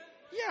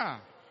 Yeah.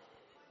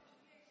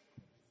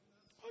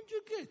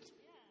 Conjugate.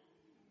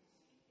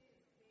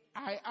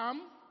 I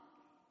am.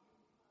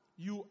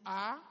 You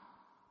are.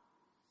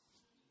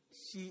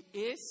 She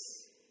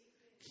is.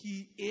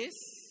 He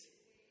is.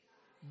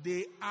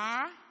 They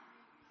are.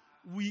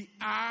 We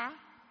are.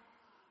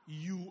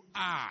 You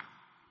are.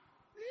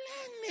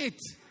 Learn it.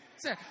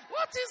 Say,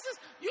 what is this?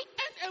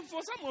 And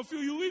for some of you,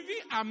 you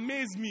even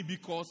amaze me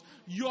because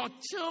your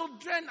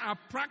children are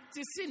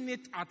practicing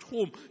it at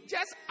home.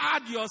 Just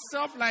add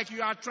yourself like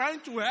you are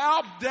trying to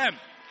help them.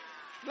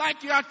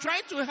 Like you are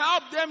trying to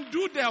help them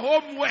do their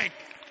homework.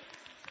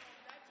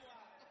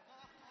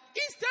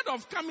 Instead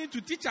of coming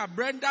to Teacher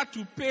Brenda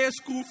to pay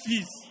school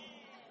fees.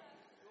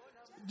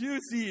 Do you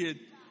see it?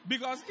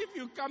 Because if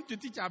you come to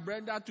Teacher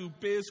Brenda to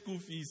pay school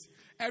fees,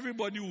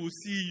 everybody will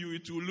see you.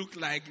 It will look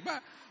like.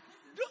 But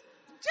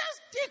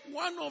just take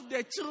one of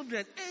the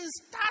children and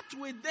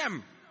start with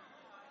them.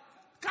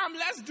 Come,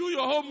 let's do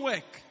your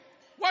homework.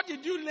 What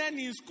did you learn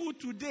in school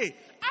today?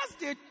 As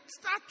they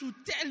start to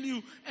tell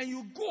you and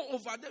you go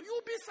over them,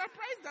 you'll be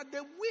surprised that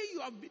the way you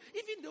have been,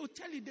 even they'll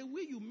tell you the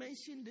way you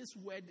mention this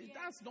word,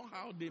 that's not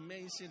how they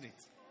mention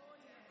it.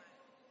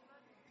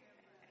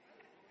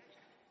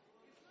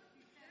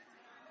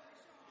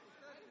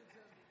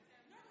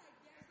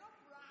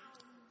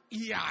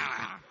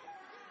 Yeah.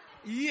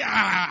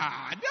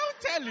 They'll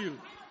tell you.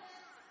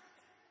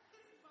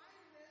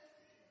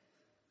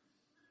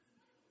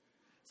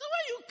 So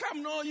when you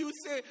come now, you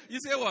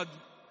say what?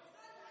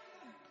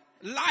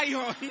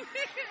 Lion.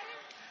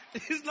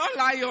 It's not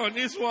lion,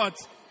 it's what?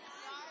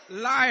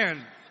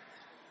 Lion.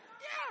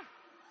 Yeah.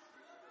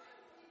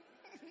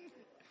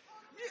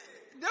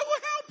 They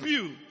will help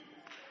you.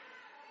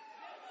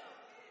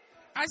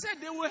 I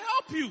said they will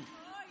help you.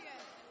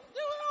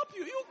 They will help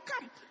you. You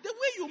come. The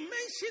way you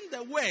mention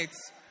the words,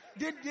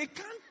 they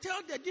can't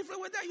tell the difference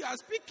whether you are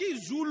speaking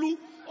Zulu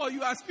or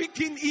you are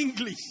speaking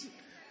English.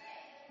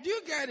 Do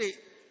you get it?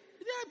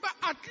 Yeah, but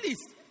at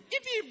least,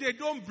 even if they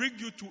don't bring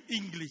you to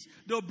English,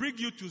 they'll bring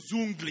you to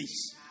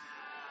Zunglish.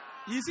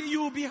 You see,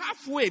 you will be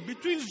halfway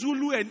between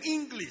Zulu and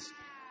English.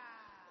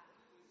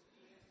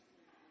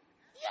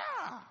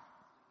 Yeah.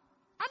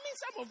 I mean,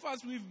 some of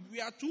us,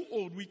 we are too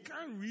old. We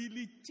can't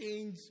really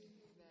change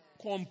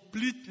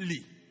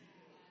completely.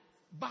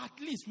 But at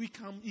least we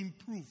can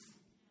improve.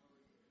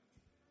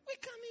 We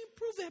can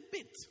improve a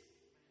bit.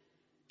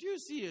 Do you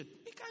see it?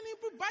 We can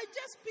improve by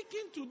just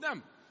speaking to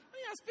them. When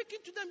you are speaking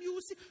to them, you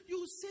will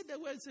say the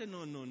word, say,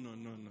 no.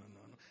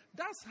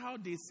 That's how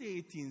they say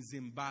it in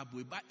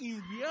Zimbabwe. But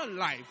in real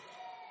life,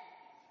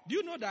 do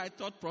you know that I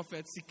taught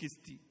Prophet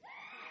 60?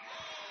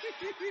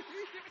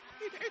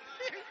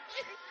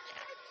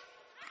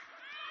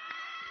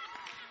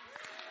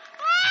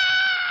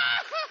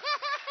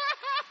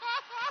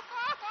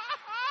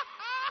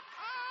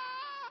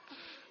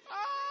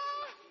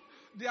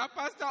 Their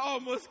pastor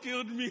almost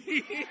killed me.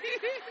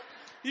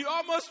 He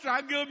almost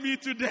strangled me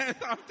to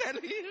death, I'm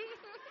telling you.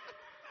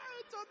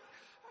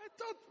 I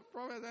thought,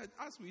 Prophet, that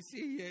as we say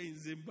here in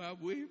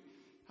Zimbabwe,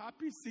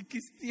 happy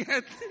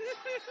 60th.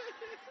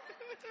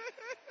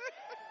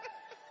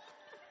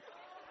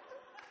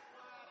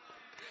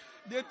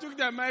 They took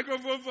the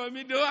microphone from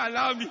me. Don't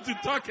allow me to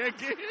talk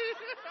again.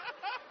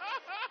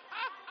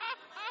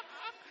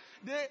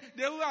 They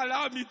will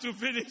allow me to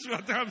finish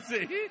what I'm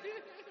saying.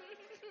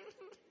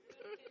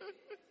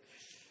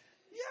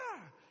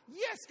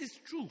 Yes, it's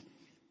true.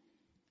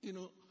 You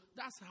know,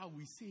 that's how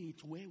we say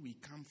it where we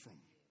come from.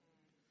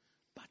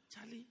 But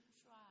Charlie,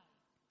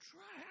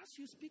 try as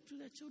you speak to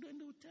the children,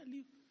 they'll tell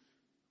you,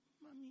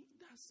 Mommy,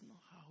 that's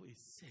not how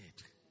it's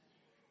said.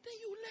 Then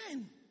you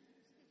learn.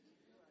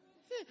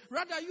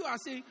 Rather, you are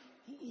saying,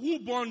 who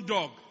born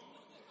dog?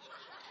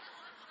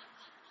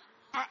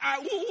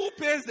 Who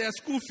pays their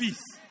school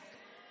fees?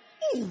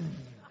 Ooh.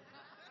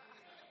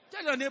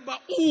 Tell your neighbor,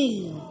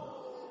 ooh.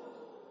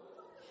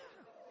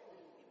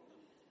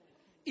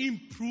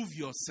 Improve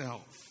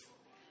yourself.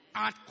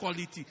 Add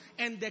quality.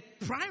 And the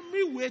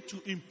primary way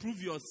to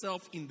improve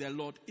yourself in the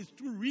Lord is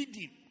through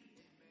reading.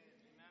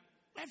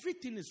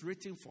 Everything is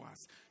written for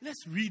us.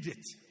 Let's read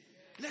it.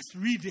 Let's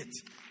read it.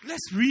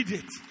 Let's read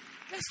it.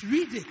 Let's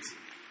read it.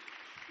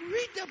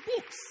 Read the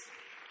books.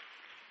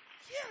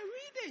 Yeah,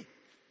 read it.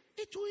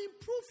 It will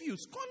improve you.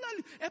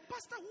 Scholarly. A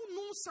pastor who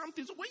knows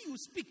something. So when you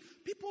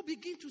speak, people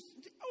begin to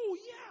say, oh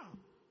yeah,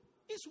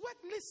 it's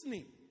worth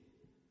listening.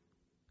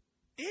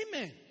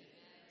 Amen.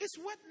 It's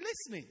worth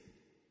listening.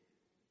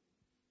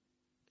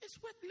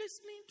 It's worth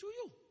listening to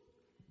you.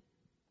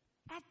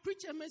 I've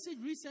preached a message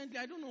recently.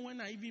 I don't know when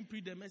I even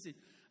preached the message.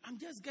 I'm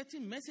just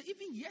getting message.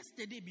 Even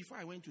yesterday before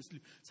I went to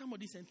sleep,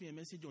 somebody sent me a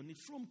message on it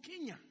from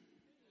Kenya.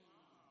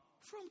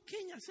 From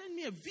Kenya, sent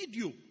me a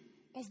video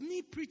of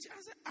me preaching.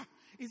 I said,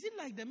 is it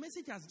like the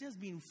message has just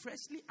been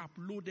freshly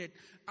uploaded?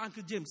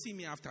 Uncle James, see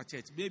me after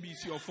church. Maybe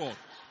it's your fault.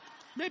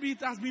 Maybe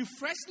it has been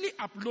freshly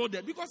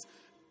uploaded because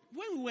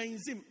when we were in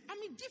Zim,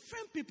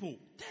 different people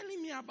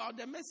telling me about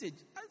the message.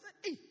 I said,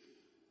 hey,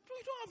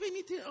 you don't have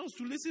anything else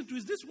to listen to.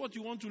 Is this what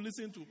you want to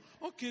listen to?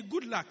 Okay,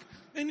 good luck.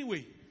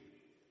 Anyway,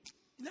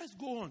 let's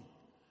go on.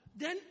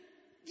 Then,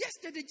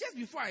 yesterday, just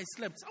before I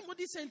slept,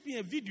 somebody sent me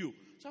a video.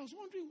 So I was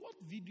wondering, what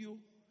video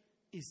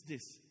is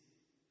this?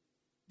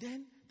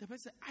 Then the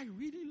person said, I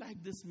really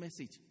like this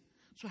message.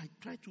 So I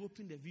tried to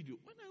open the video.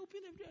 When I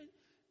opened the video,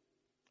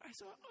 I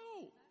saw,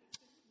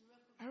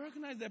 I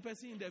recognize the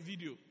person in the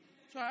video.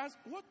 So I asked,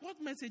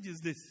 what message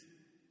is this?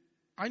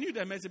 I knew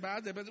the message, but I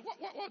asked the person,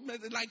 what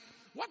message? Like,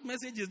 what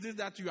message is this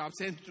that you have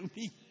sent to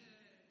me?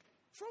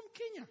 From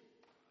Kenya.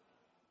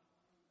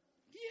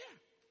 Yeah.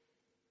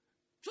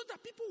 So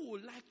that people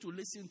would like to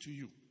listen to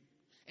you.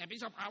 And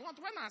Bishop,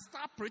 when I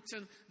start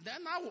preaching,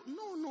 then I will,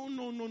 no.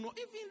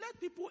 Even let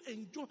people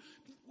enjoy.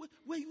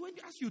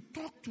 As you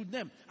talk to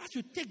them, as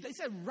you take, they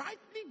say,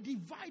 rightly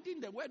dividing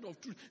the word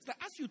of truth. It's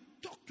like as you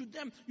talk to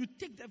them, you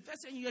take the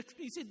verse and you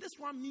explain. You say, this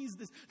one means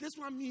this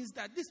one means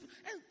that.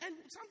 And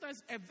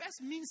sometimes a verse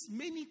means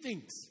many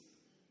things.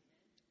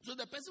 So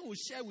the person will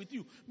share with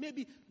you.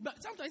 Maybe, but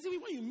sometimes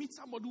even when you meet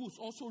somebody who's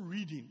also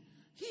reading,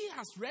 he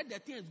has read the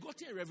thing, has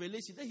gotten a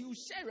revelation. Then he will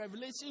share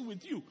revelation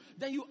with you.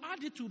 Then you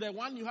add it to the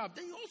one you have.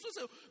 Then you also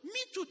say,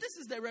 me too, this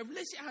is the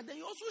revelation I had. Then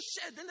you also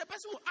share. Then the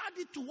person will add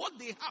it to what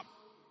they have.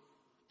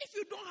 If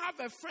you don't have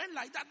a friend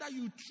like that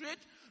you trade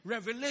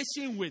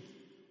revelation with,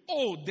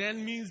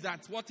 then means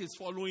that what is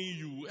following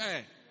you, you must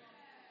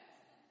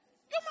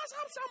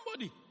have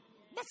somebody.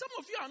 But some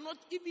of you are not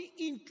even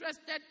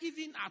interested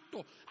even at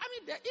all.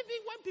 Even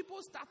when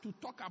people start to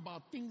talk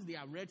about things they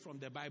have read from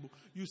the Bible,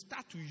 you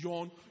start to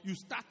yawn, you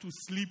start to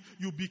sleep,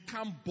 you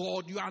become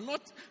bored, you are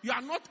not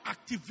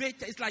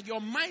activated. It's like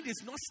your mind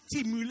is not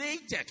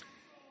stimulated.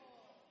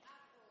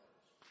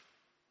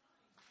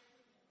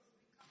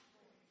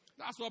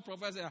 That's what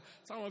Professor,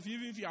 some of you,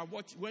 even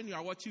if when you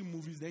are watching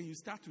movies, then you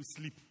start to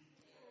sleep.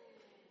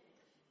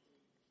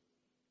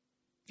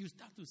 You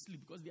start to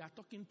sleep because they are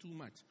talking too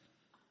much.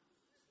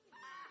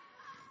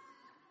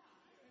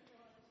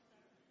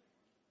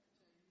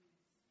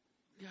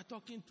 They are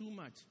talking too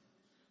much.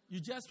 You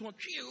just want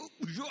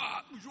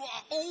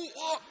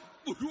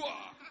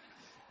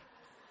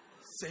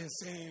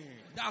sensei.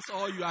 That's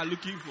all you are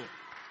looking for.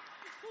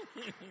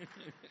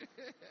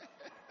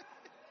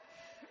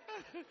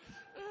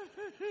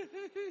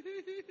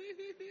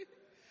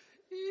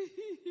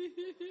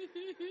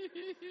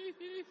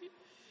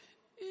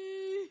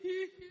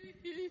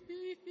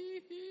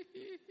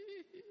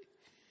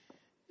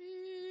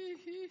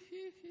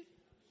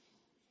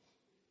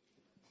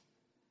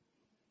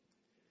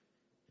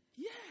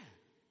 Yeah.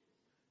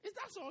 Is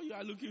that all you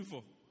are looking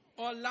for?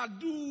 Or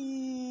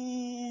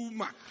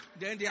Laduma.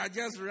 Then they are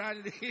just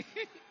running.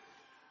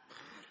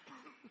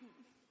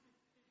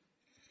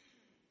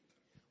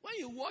 When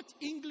you watch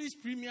English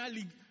Premier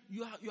League,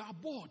 you are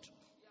bored.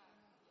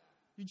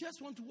 You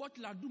just want to watch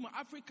Laduma,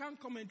 African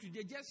commentary.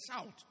 They just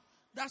shout.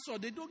 That's all.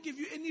 They don't give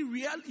you any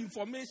real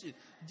information.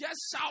 Just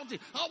shouting.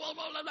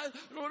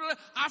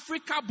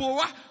 Africa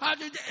Boa.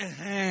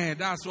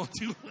 That's what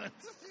you want.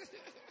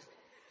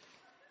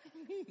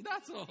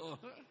 That's all.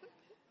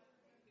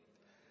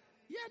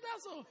 Yeah,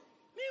 that's all.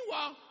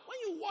 Meanwhile, when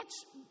you watch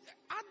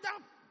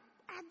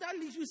other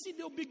leagues, you see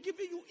they'll be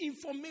giving you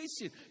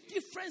information,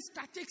 different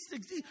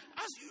statistics.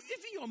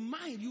 Even your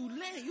mind, you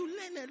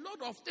learn a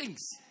lot of things.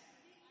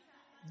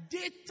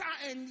 Data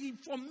and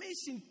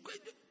information.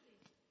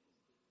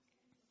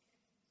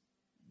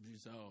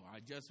 So I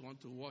just want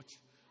to watch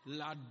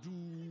Laduma.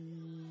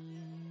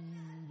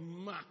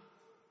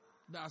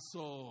 That's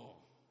all.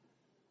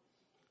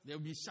 They'll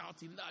be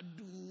shouting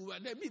Ladu,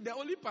 and they'll be the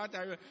only part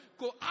I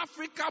go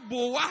Africa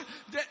Boa.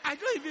 I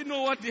don't even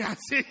know what they are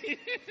saying.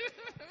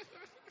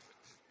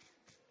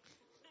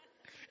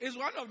 It's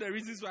one of the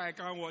reasons why I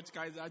can't watch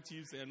Kaiser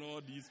Chiefs and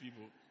all these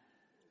people.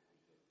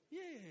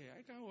 Yeah,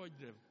 I can't watch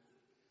them.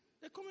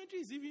 The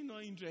commentary is even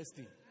not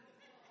interesting.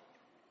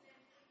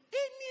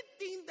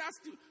 Anything that's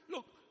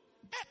look,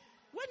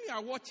 when you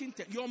are watching,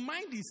 your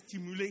mind is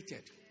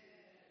stimulated.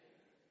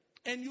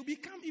 And you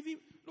become even,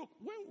 look,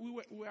 when we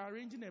were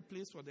arranging a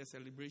place for the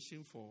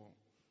celebration for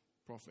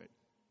Prophet,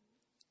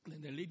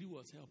 then the lady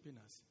was helping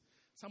us.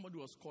 Somebody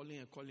was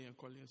calling.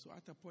 So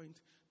at a point,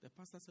 the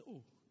pastor said,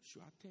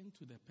 she'll attend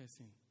to the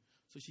person.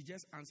 So she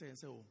just answered and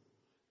said,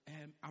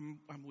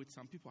 I'm with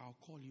some people, I'll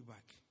call you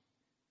back.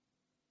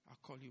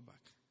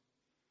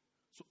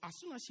 So as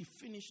soon as she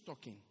finished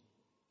talking,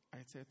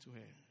 I said to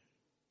her,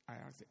 I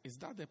asked her, is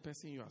that the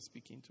person you are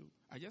speaking to?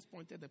 I just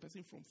pointed the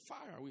person from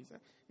far away.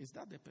 Said, is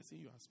that the person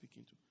you are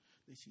speaking to?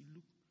 Then she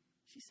looked.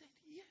 She said,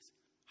 yes.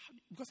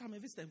 Because I'm a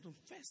visitor,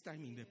 first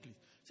time in the place.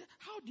 She said,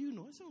 how do you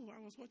know? I said, I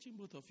was watching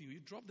both of you. You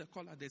dropped the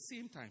call at the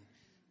same time.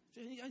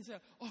 I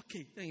said,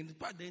 okay.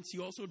 But then she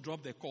also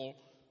dropped the call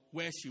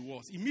where she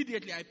was.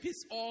 Immediately, I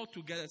pieced all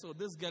together. So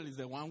this girl is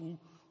the one who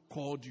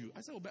called you.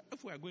 I said, but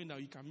if we are going now,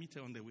 you can meet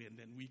her on the way and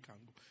then we can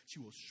go. She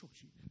was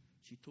shocked.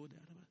 She told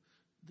her,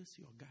 this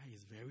your guy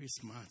is very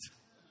smart.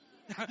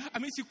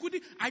 She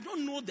couldn't, I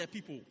don't know the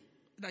people.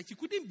 that she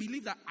couldn't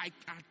believe that I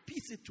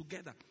pieced it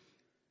together.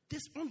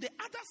 This on the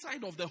other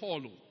side of the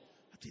hall.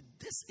 I said,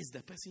 this is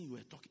the person you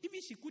were talking. Even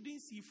she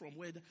couldn't see from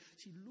where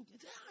she looked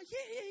and said,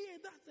 yeah,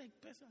 that's the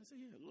person. I said,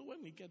 yeah,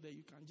 when we get there,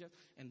 you can just,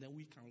 and then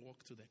we can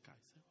walk to the car.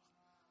 I said,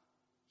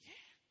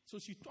 yeah. So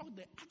she told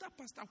the other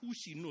pastor who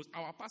she knows,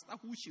 our pastor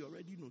who she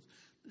already knows,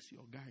 this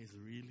your guy is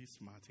really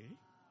smart, eh?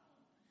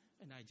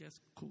 And I just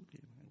called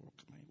him and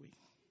walked my way.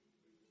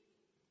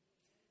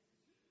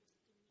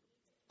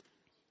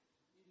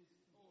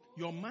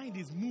 Your mind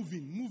is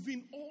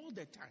moving all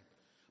the time.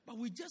 But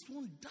we just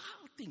want dull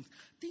things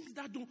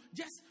that don't,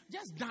 just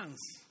dance.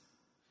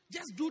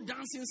 Just do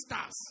dancing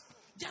stars.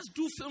 Just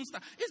do film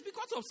stars. It's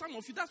because of some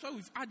of you, that's why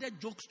we've added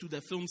jokes to the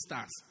film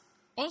stars.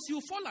 Else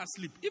you fall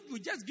asleep. If we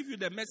just give you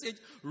the message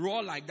raw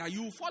like that,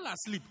 you will fall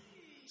asleep.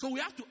 So we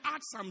have to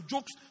add some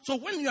jokes. So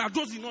when you are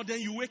dozing,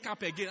 then you wake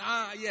up again.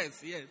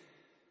 Yes.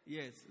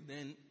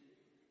 Then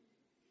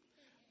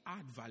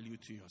add value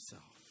to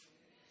yourself.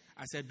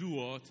 I said, do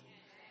what?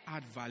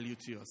 Add value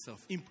to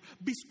yourself.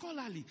 Be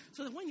scholarly.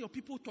 So that when your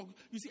people talk,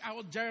 you see,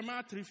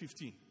 Jeremiah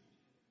 3:15.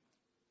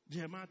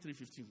 Jeremiah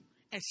 3:15.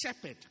 A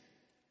shepherd.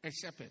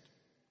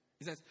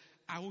 He says,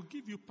 I will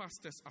give you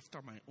pastors after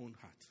my own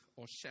heart,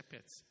 or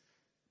shepherds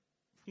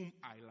whom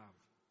I love,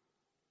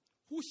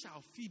 who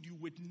shall feed you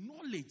with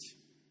knowledge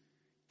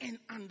and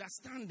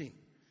understanding.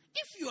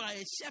 If you are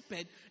a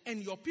shepherd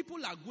and your people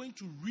are going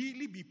to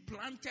really be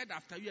planted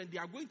after you and they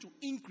are going to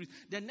increase,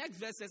 the next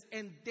verse says,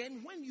 and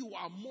then when you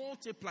are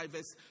multiplied,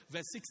 verse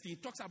 16,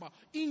 it talks about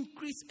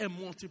increase and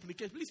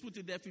multiplication. Please put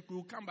it there if we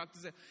will come back to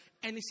say,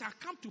 and it shall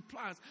come to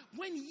pass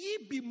when ye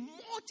be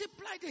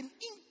multiplied and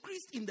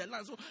increased in the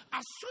land. So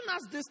as soon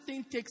as this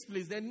thing takes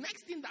place, the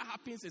next thing that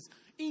happens is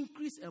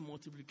increase and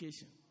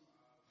multiplication.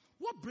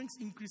 What brings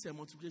increase and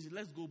multiplication?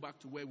 Let's go back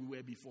to where we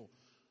were before.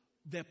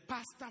 The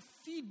pastor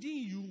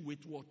feeding you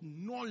with what?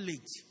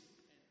 Knowledge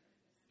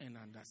and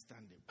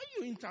understanding. When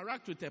you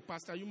interact with a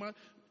pastor, you must,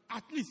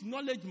 at least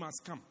knowledge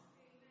must come.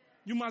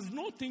 You must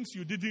know things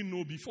you didn't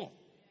know before.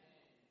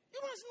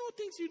 You must know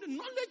things you didn't.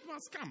 Knowledge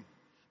must come.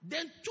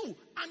 Then 2,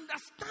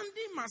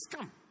 understanding must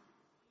come.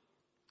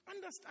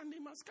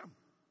 Understanding must come.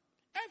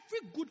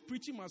 Every good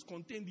preaching must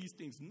contain these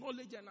things.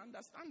 Knowledge and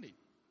understanding.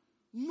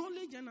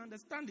 Knowledge and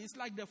understanding. It's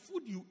like the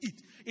food you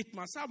eat. It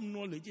must have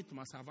knowledge. It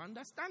must have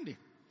understanding.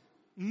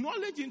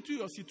 Knowledge into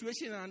your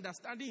situation and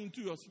understanding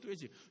into your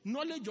situation.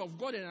 Knowledge of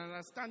God and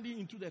understanding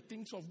into the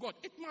things of God.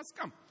 It must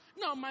come.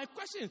 Now, my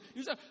question is,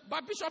 you say,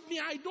 but Bishop,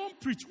 I don't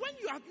preach. When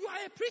you are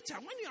a preacher.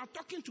 When you are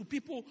talking to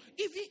people,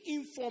 even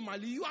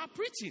informally, you are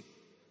preaching.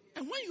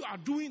 And when you are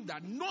doing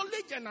that,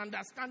 knowledge and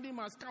understanding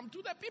must come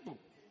to the people.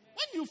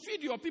 When you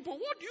feed your people,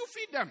 what do you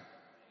feed them?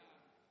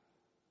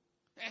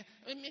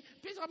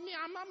 Bishop,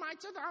 I'm not my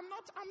children. I'm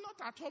not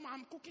at home.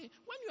 I'm cooking.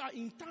 When you are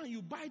in town,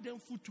 you buy them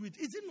food to eat.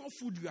 Is it not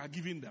food you are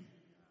giving them?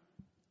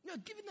 You are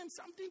giving them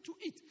something to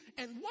eat.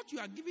 And what you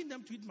are giving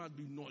them to eat must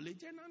be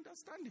knowledge and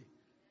understanding.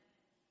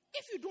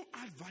 If you don't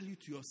add value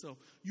to yourself,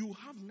 you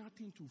have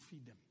nothing to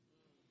feed them.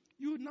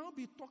 You will now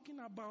be talking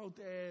about,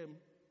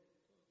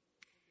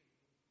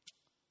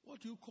 what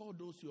do you call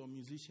those your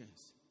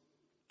musicians?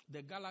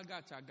 The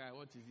Galagacha guy,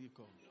 what is he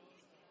called?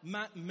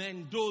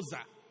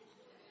 Mendoza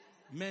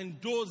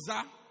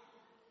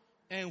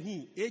and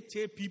who?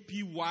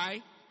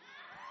 Happy.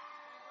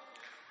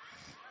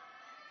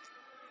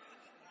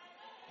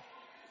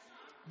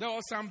 There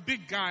was some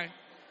big guy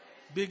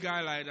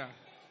like that.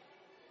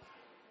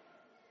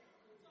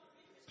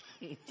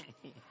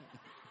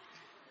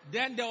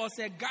 Then there was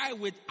a guy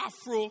with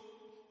afro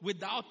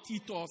without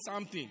teeth or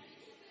something.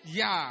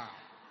 Yeah.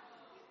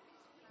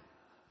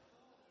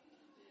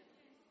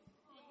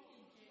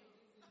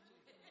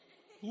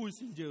 Who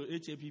is in jail?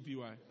 Happy.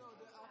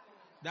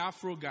 The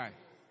afro guy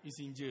is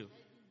in jail.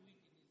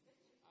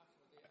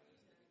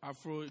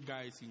 Afro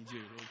guy is in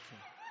jail.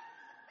 Okay.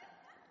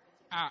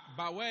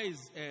 But where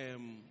is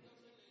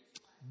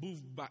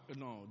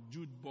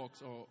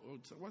Jukebox or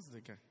what's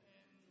the guy?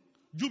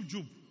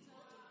 Jub.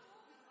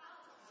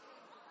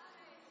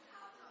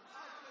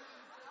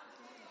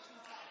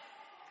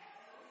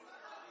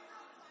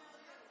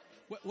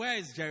 Where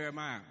is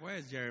Jeremiah?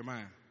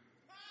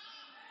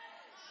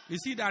 You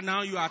see that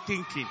now you are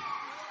thinking.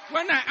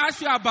 When I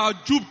ask you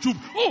about Jub,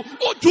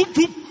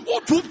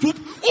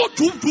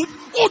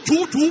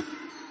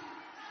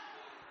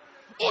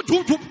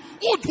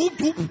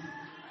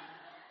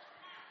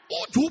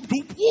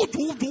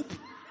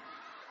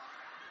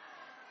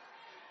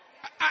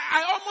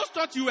 I almost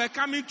thought you were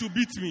coming to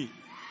beat me.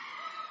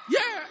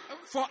 Yeah,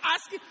 for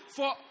asking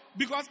for,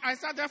 because I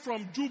started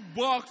from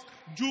jukebox,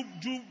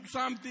 jub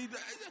something. Look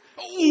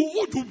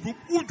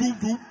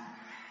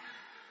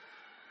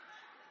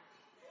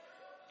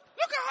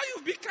at how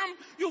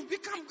you've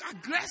become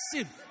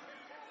aggressive.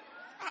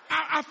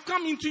 I've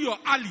come into your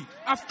alley.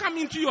 I've come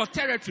into your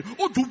territory.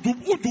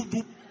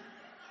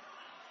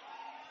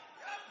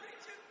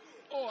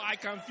 Oh, I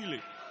can feel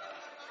it.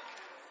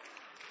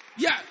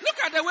 Yeah, look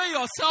at the way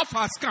yourself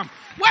has come.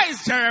 Where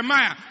is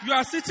Jeremiah? You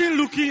are sitting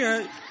looking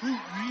at...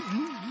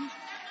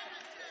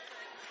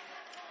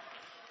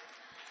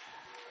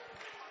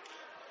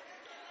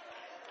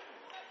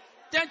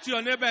 Turn to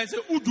your neighbor and say,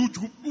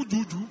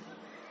 Uduju.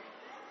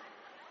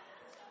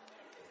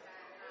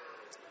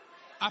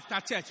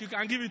 After church, you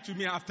can give it to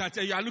me after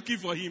church. You are looking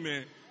for him,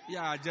 eh?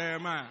 Yeah,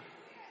 Jeremiah.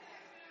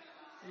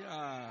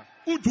 Yeah.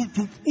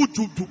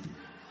 Uduju.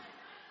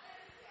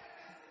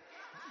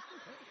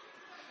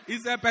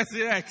 It's a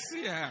Pesirex,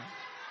 yeah.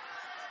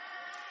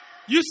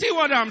 You see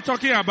what I'm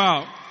talking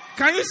about?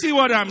 Can you see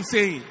what I'm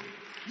saying?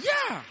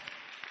 Yeah. Can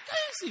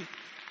you see?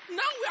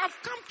 Now we have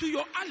come to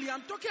your alley.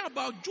 I'm talking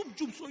about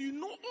Jub, so you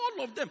know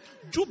all of them.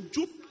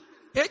 Jub,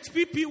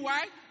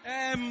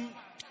 HPPY,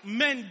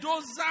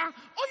 Mendoza.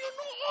 Oh, you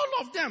know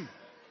all of them.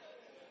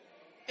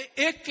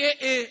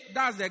 AKA,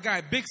 that's the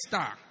guy, big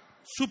star,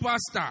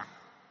 superstar.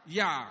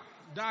 Yeah,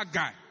 that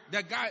guy.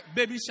 The guy,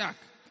 Baby Shark.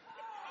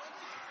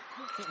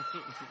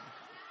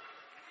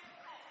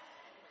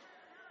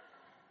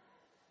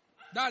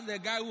 That's the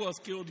guy who was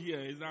killed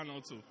here. Is that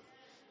not so?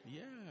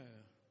 Yeah.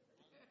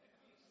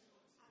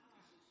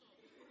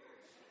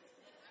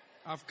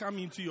 I've come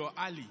into your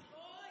alley.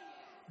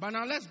 But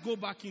now let's go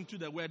back into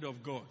the word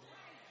of God.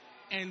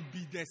 And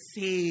be the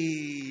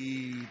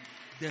same.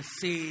 The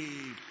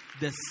same.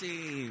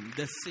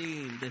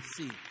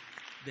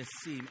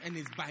 And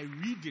it's by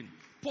reading.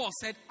 Paul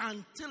said,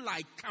 until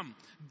I come,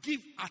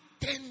 give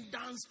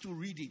attendance to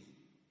reading.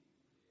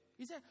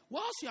 He said,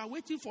 whilst you are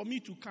waiting for me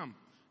to come,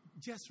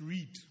 just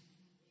read.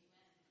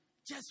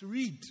 Just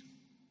read.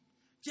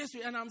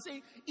 And I'm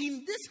saying,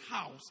 in this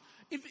house,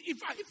 if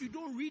you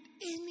don't read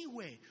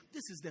anywhere,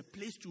 this is the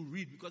place to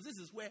read, because this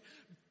is where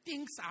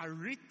things are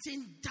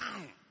written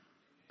down.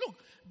 Look,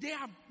 there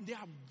are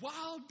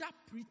wilder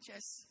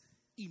preachers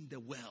in the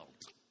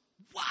world.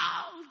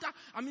 Wilder.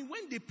 I mean,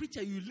 when they preach,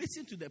 you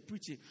listen to the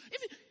preaching.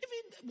 Even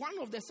one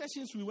of the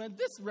sessions we went,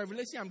 this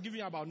revelation I'm giving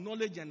you about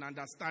knowledge and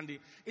understanding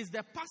is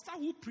the pastor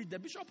who preached, the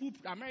bishop who,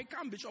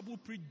 American bishop who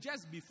preached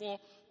just before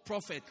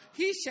prophet.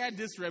 He shared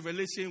this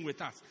revelation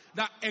with us,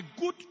 that a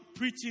good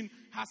preaching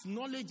has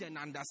knowledge and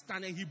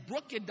understanding. He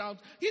broke it down.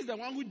 He's the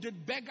one who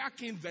did Burger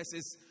King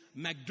versus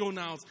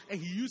McDonald's,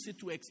 and he used it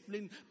to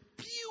explain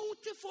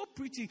beautiful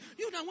preaching.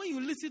 You know, when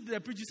you listen to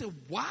the preaching, you say,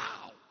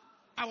 wow.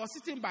 I was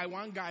sitting by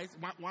one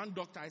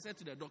doctor. I said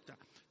to the doctor,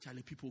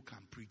 Charlie, people can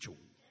preach.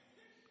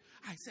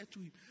 I said to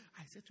him,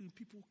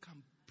 people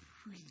can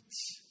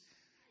preach.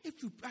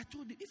 I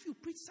told you, if you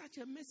preach such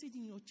a message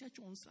in your church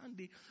on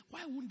Sunday,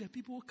 why wouldn't the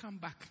people come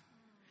back?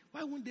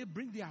 Why wouldn't they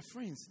bring their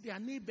friends, their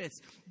neighbors,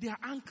 their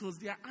uncles,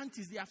 their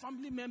aunties, their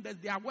family members,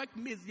 their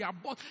workmates, their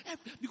boss?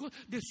 Because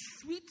the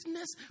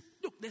sweetness,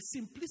 look, the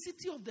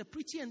simplicity of the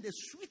preaching and the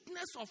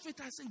sweetness of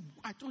it,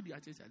 I told you,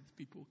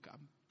 people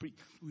can preach.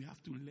 We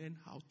have to learn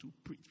how to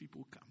preach.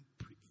 People can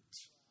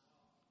preach.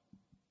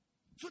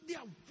 So there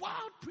are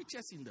wild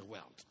preachers in the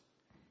world.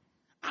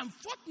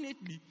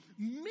 Unfortunately,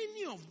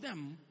 many of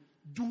them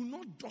do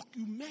not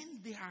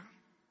document their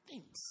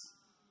things.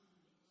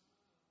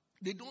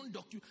 They don't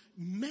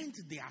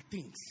document their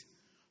things.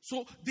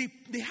 So they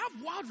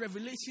have wild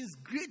revelations,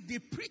 great, they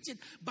preach it,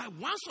 but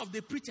once of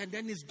they preach and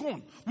then it's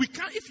gone. We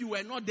can't, if you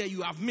were not there,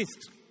 you have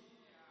missed.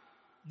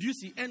 Do you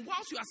see? And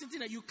whilst you are sitting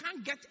there, you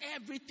can't get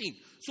everything.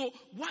 So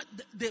what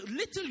the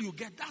little you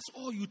get, that's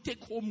all you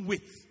take home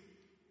with.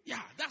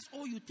 Yeah, that's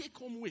all you take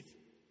home with.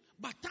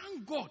 But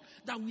thank God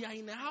that we are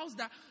in a house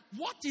that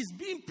what is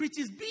being preached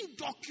is being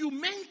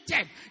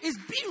documented. It's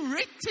being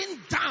written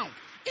down.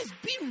 It's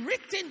being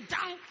written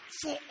down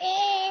for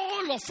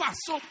all of us.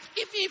 So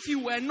if you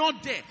were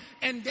not there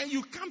and then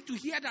you come to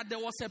hear that there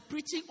was a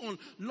preaching on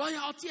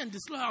loyalty and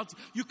disloyalty,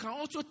 you can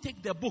also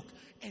take the book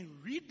and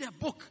read the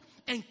book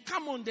and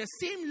come on the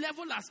same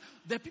level as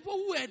the people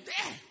who were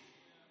there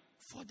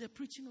for the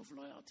preaching of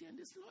loyalty and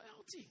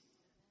disloyalty.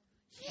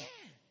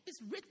 Yeah,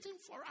 it's written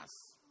for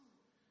us.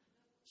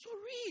 So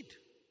read.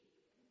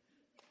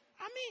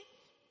 I mean,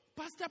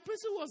 Pastor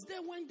Priscilla was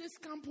there when this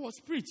camp was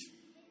preached.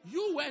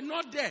 You were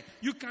not there.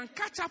 You can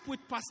catch up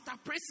with Pastor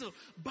Priscilla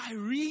by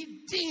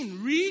reading.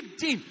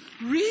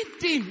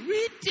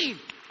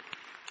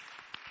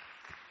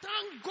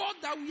 Thank God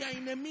that we are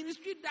in a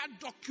ministry that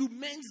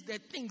documents the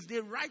things. They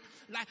write,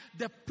 like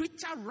the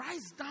preacher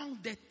writes down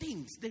the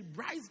things. They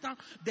write down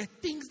the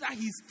things that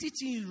he's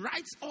teaching. He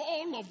writes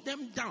all of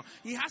them down.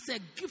 He has a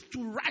gift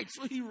to write,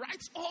 so he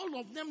writes all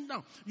of them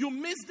down. You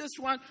miss this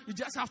one, you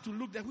just have to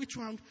look there. Which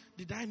one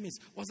did I miss?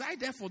 Was I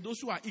there for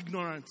those who are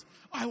ignorant?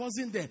 Oh, I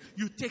wasn't there.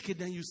 You take it,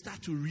 then you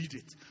start to read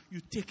it.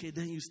 You take it,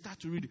 then you start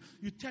to read it.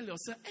 You tell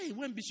yourself, hey,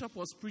 when Bishop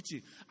was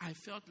preaching, I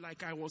felt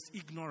like I was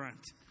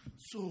ignorant.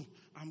 So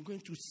I'm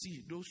going to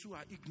see those who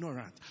are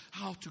ignorant,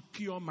 how to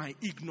cure my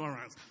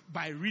ignorance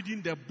by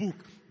reading the book,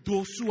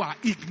 Those Who Are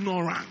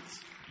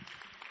Ignorant.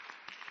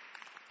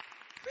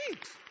 Read.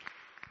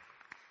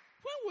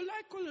 When will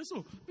I call you?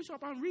 So,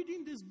 Bishop, I'm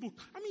reading this book.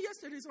 I mean,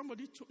 yesterday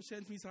somebody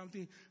sent me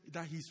something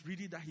that he's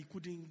reading that he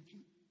couldn't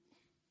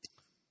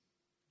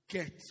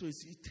get. So he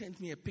sent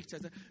me a picture.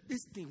 Said,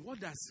 this thing,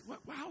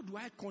 how do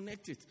I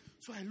connect it?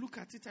 So I look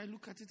at it.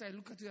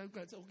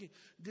 Okay,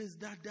 this,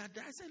 that.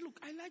 I said, look,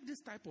 I like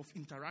this type of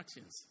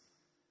interactions.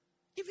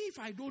 Even if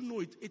I don't know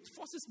it, it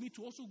forces me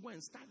to also go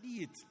and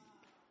study it.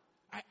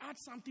 I add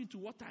something to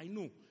what I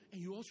know,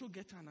 and you also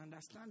get an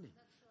understanding.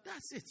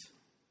 That's it.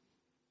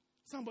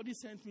 Somebody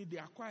sent me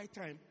their quiet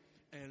time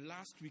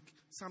last week,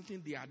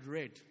 something they had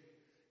read,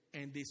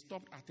 and they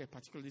stopped at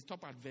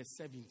verse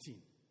 17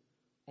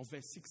 or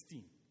verse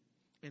 16,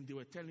 and they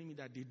were telling me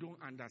that they don't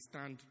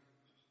understand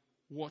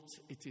what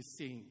it is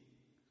saying.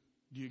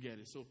 Do you get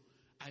it? So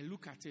I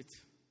look at it,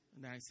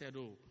 and I said,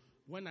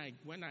 when I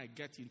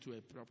get into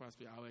a proper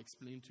space, I'll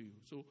explain to you.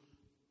 So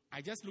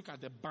I just look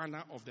at the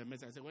banner of the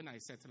message. I said, when I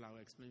settle,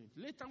 I'll explain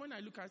it. Later, when I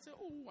look, I say,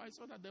 I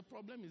saw that the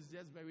problem is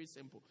just very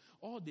simple.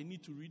 All they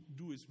need to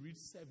do is read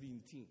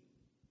 17.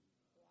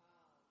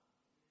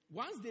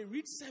 Wow. Once they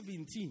read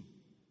 17,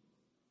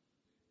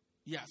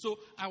 so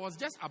I was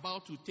just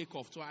about to take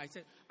off. So I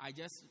said, I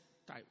just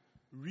type,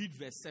 read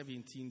verse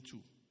 17 too.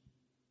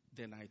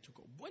 Then I took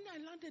off. When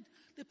I landed,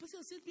 the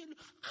person said to me,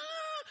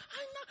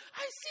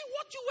 I see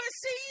what you were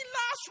saying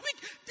last week.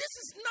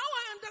 Now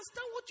I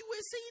understand what you were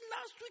saying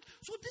last week.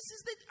 So this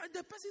is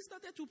the person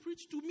started to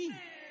preach to me.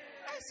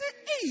 I said,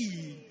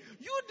 hey,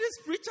 you this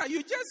preacher,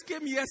 you just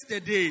came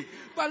yesterday.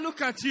 But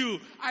look at you.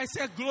 I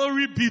said,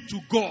 glory be to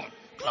God.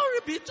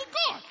 Glory be to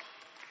God.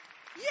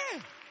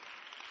 Yeah.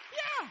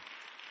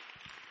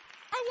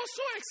 I was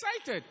so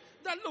excited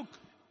that look,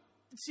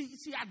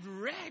 she had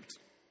read.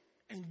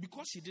 And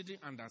because she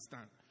didn't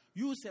understand,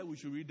 you said we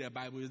should read the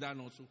Bible. Is that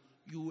not so?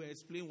 You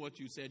explain what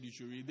you said you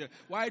should read.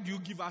 Why do you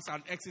give us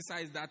an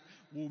exercise that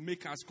will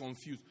make us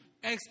confused?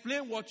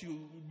 Explain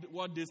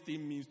what this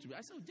thing means to me.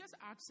 I said, just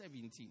add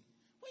 17.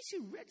 When she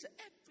read,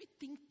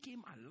 everything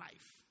came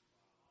alive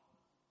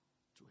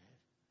to her.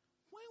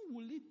 When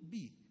will it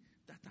be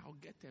that I'll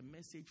get a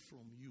message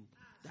from you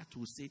that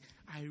will say,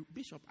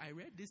 Bishop, I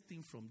read this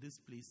thing from this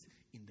place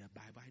in the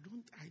Bible.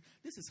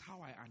 This is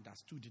how I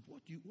understood it.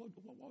 What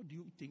do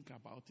you think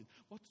about it?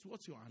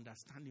 What's your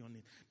understanding on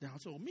it? Then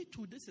also, me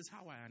too, this is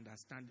how I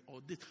understand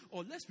it.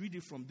 Or let's read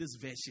it from this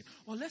version.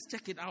 Or let's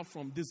check it out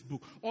from this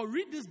book. Or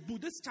read this book,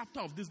 this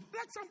chapter of this book.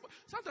 Like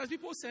sometimes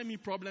people send me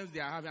problems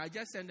they are having. I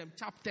just send them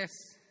chapters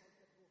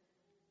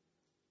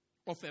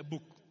of a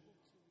book.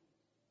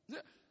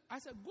 I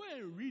said, go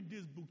and read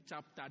this book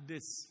chapter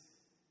this.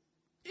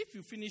 If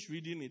you finish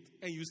reading it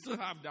and you still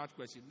have that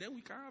question, then we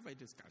can have a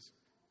discussion.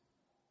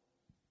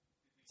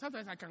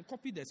 Sometimes I can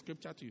copy the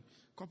scripture to you.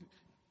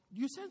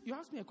 You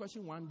asked me a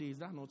question one day, is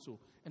that not so?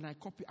 And I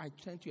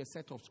sent you a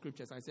set of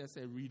scriptures. I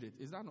said, read it.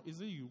 Is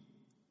it you?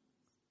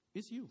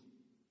 It's you.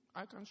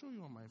 I can show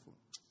you on my phone.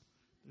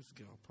 This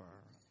girl,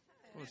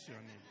 what's your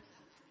name?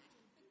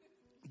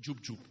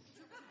 Jub Jub.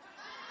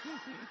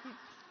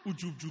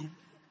 Ujub Jub.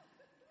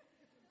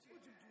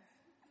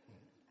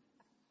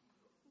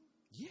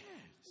 Yes.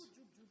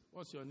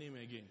 What's your name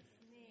again?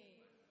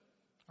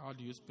 Sneh. How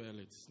do you spell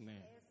it? Sneh.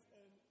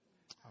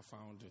 I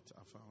found it.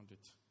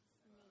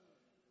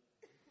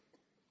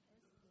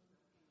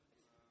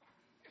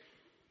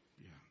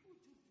 Yeah.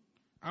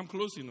 I'm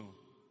close, you know.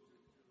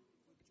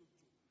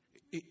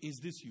 Is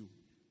this you?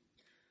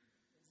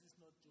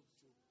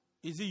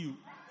 Is it you?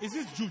 Is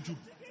this Jub?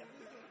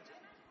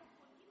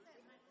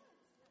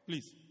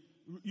 Please,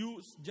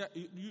 you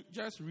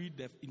just read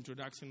the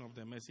introduction of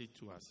the message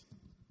to us.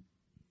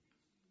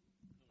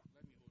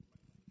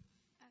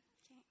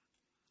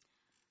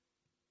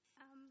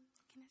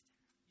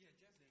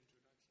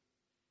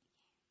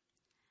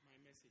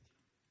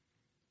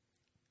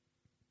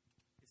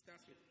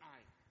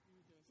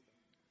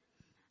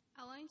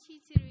 I want you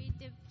to read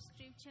the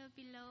scripture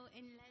below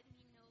and let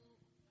me know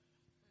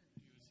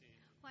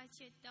what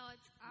your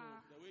thoughts are.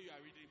 No, the way you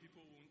are reading,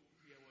 people won't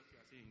hear what you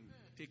are saying.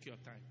 Take your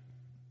time.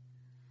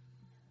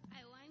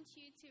 I want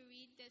you to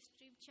read the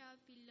scripture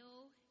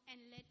below and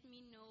let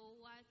me know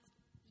what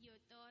your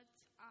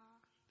thoughts are.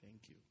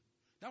 Thank you.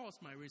 That was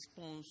my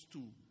response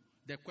to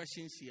the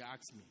question she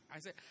asked me. I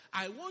said,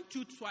 I want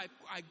you to, I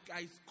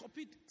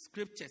copied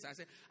scriptures. I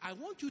said, I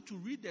want you to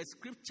read the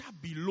scripture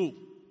below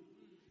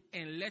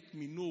and let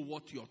me know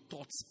what your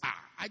thoughts are.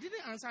 I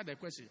didn't answer the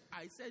question.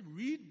 I said,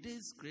 read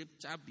this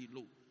scripture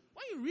below.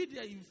 When you read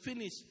it, you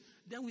finish,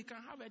 then we can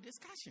have a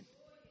discussion.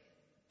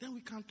 Then we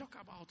can talk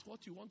about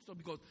what you want to talk,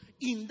 because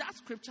in that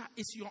scripture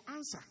is your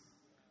answer.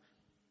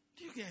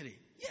 Do you get it?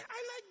 Yeah, I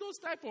like those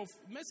type of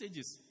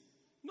messages.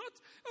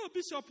 Not,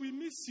 Bishop, we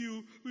miss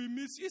you.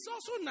 It's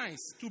also nice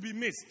to be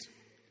missed.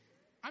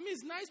 I mean,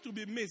 it's nice to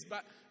be missed,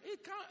 but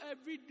it can't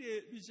every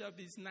day, Bishop,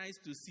 it's nice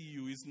to see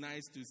you. It's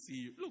nice to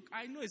see you. Look,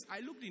 I know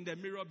I looked in the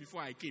mirror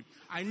before I came.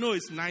 I know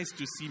it's nice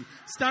to see me.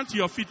 Stand to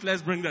your feet.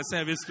 Let's bring the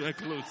service to a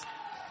close.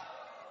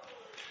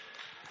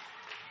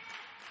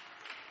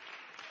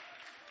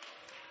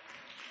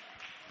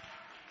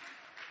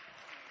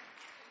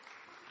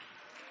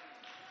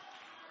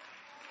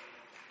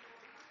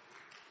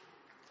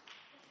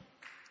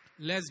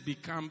 Let's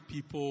become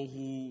people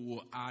who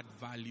will add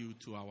value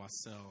to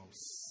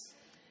ourselves.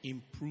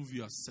 Improve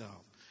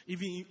yourself.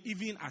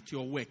 Even at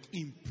your work,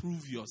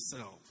 improve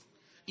yourself.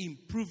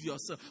 Improve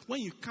yourself.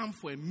 When you come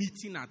for a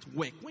meeting at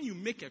work, when you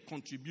make a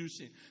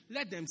contribution,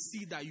 let them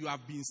see that you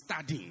have been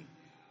studying.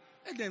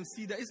 Let them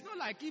see that. It's not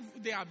like if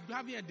they are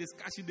having a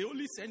discussion, they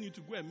only send you to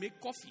go and make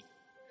coffee.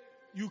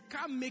 you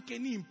can't make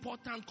any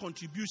important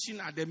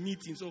contribution at the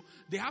meeting. So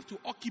they have to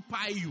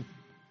occupy you.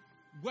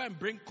 Go and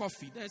bring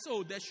coffee. Then say,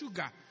 oh, there's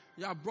sugar.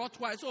 You have brought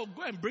white. So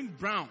go and bring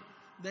brown.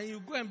 Then you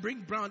go and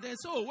bring brown. Then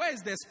say, oh, where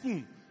is the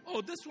spoon?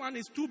 Oh, this one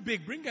is too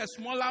big. Bring a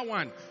smaller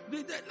one.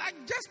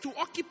 Like just to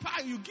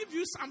occupy you, give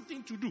you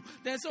something to do.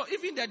 Then so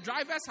even the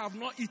drivers have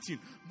not eaten.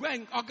 Go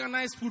and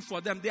organize food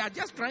for them. They are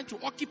just trying to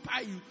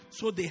occupy you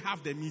so they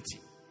have the meeting.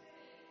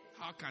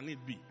 How can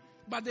it be?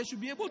 But they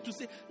should be able to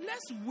say,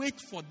 let's wait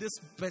for this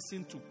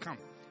person to come.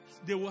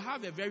 They will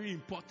have a very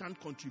important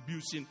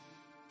contribution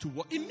to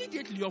work.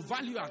 Immediately your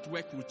value at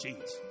work will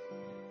change.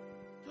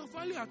 Your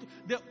value at work.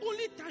 The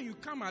only time you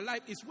come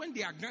alive is when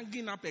they are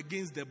ganging up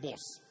against the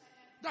boss.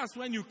 That's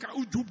when you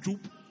come.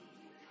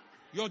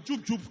 Your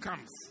joop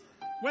comes.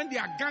 When they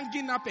are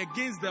ganging up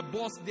against the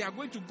boss, they are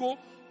going to go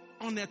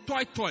on a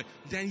toy.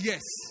 Then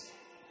yes.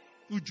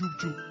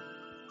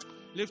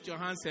 Lift your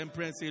hands and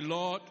pray and say,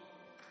 Lord,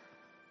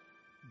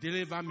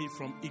 deliver me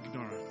from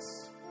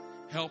ignorance.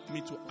 Help me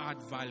to add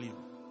value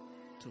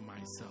to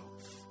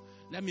myself.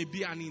 Let me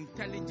be an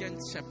intelligent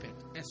shepherd,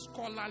 a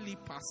scholarly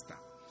pastor,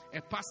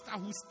 a pastor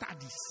who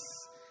studies,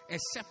 a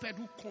shepherd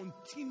who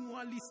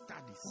continually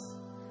studies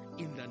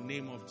in the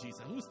name of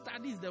Jesus, who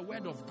studies the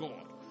word of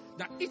God,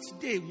 that each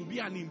day will be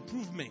an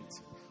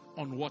improvement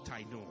on what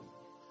I know.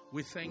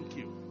 We thank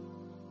you.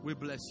 We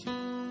bless you.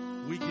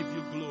 We give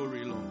you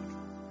glory, Lord.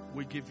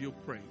 We give you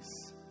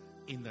praise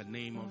in the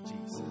name of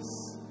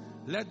Jesus.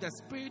 Let the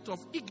spirit of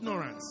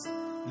ignorance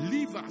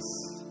leave us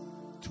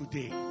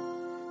today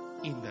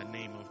in the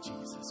name of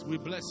Jesus. We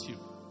bless you.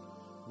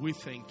 We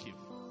thank you.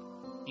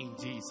 In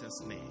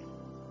Jesus' name.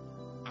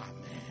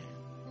 Amen.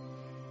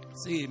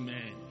 Say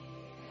amen.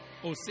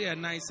 Oh, say a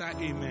nicer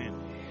amen.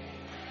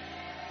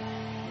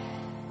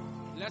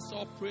 Let's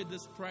all pray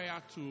this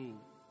prayer to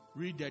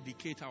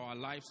rededicate our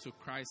lives to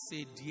Christ.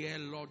 Say, dear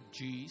Lord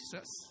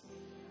Jesus,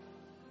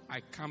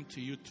 I come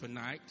to you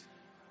tonight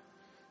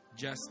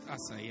just as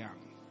I am.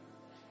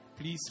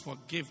 Please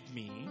forgive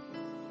me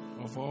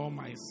of all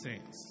my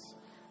sins.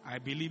 I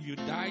believe you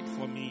died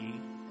for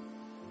me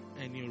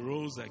and you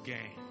rose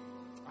again.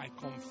 I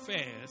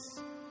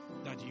confess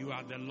that you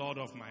are the Lord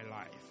of my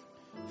life.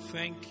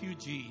 Thank you,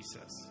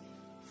 Jesus,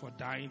 for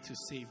dying to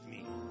save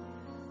me.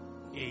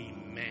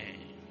 Amen.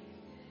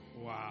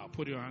 Wow.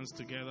 Put your hands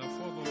together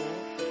for the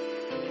Lord.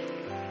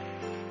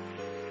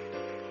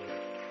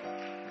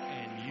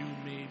 And you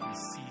may be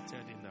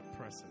seated in the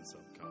presence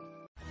of God.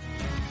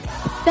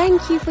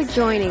 Thank you for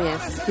joining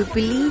us. We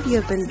believe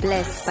you have been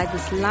blessed by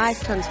this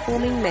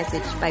life-transforming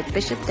message by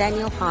Bishop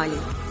Daniel Harley.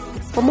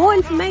 For more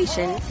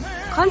information,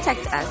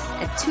 contact us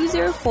at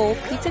 204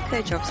 Peter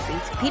Kirchhoff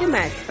Street,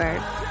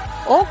 Pietermaritzburg,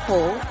 or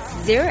call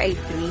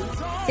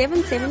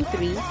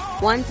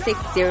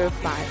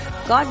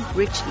 083-773-1605. God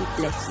richly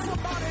bless you.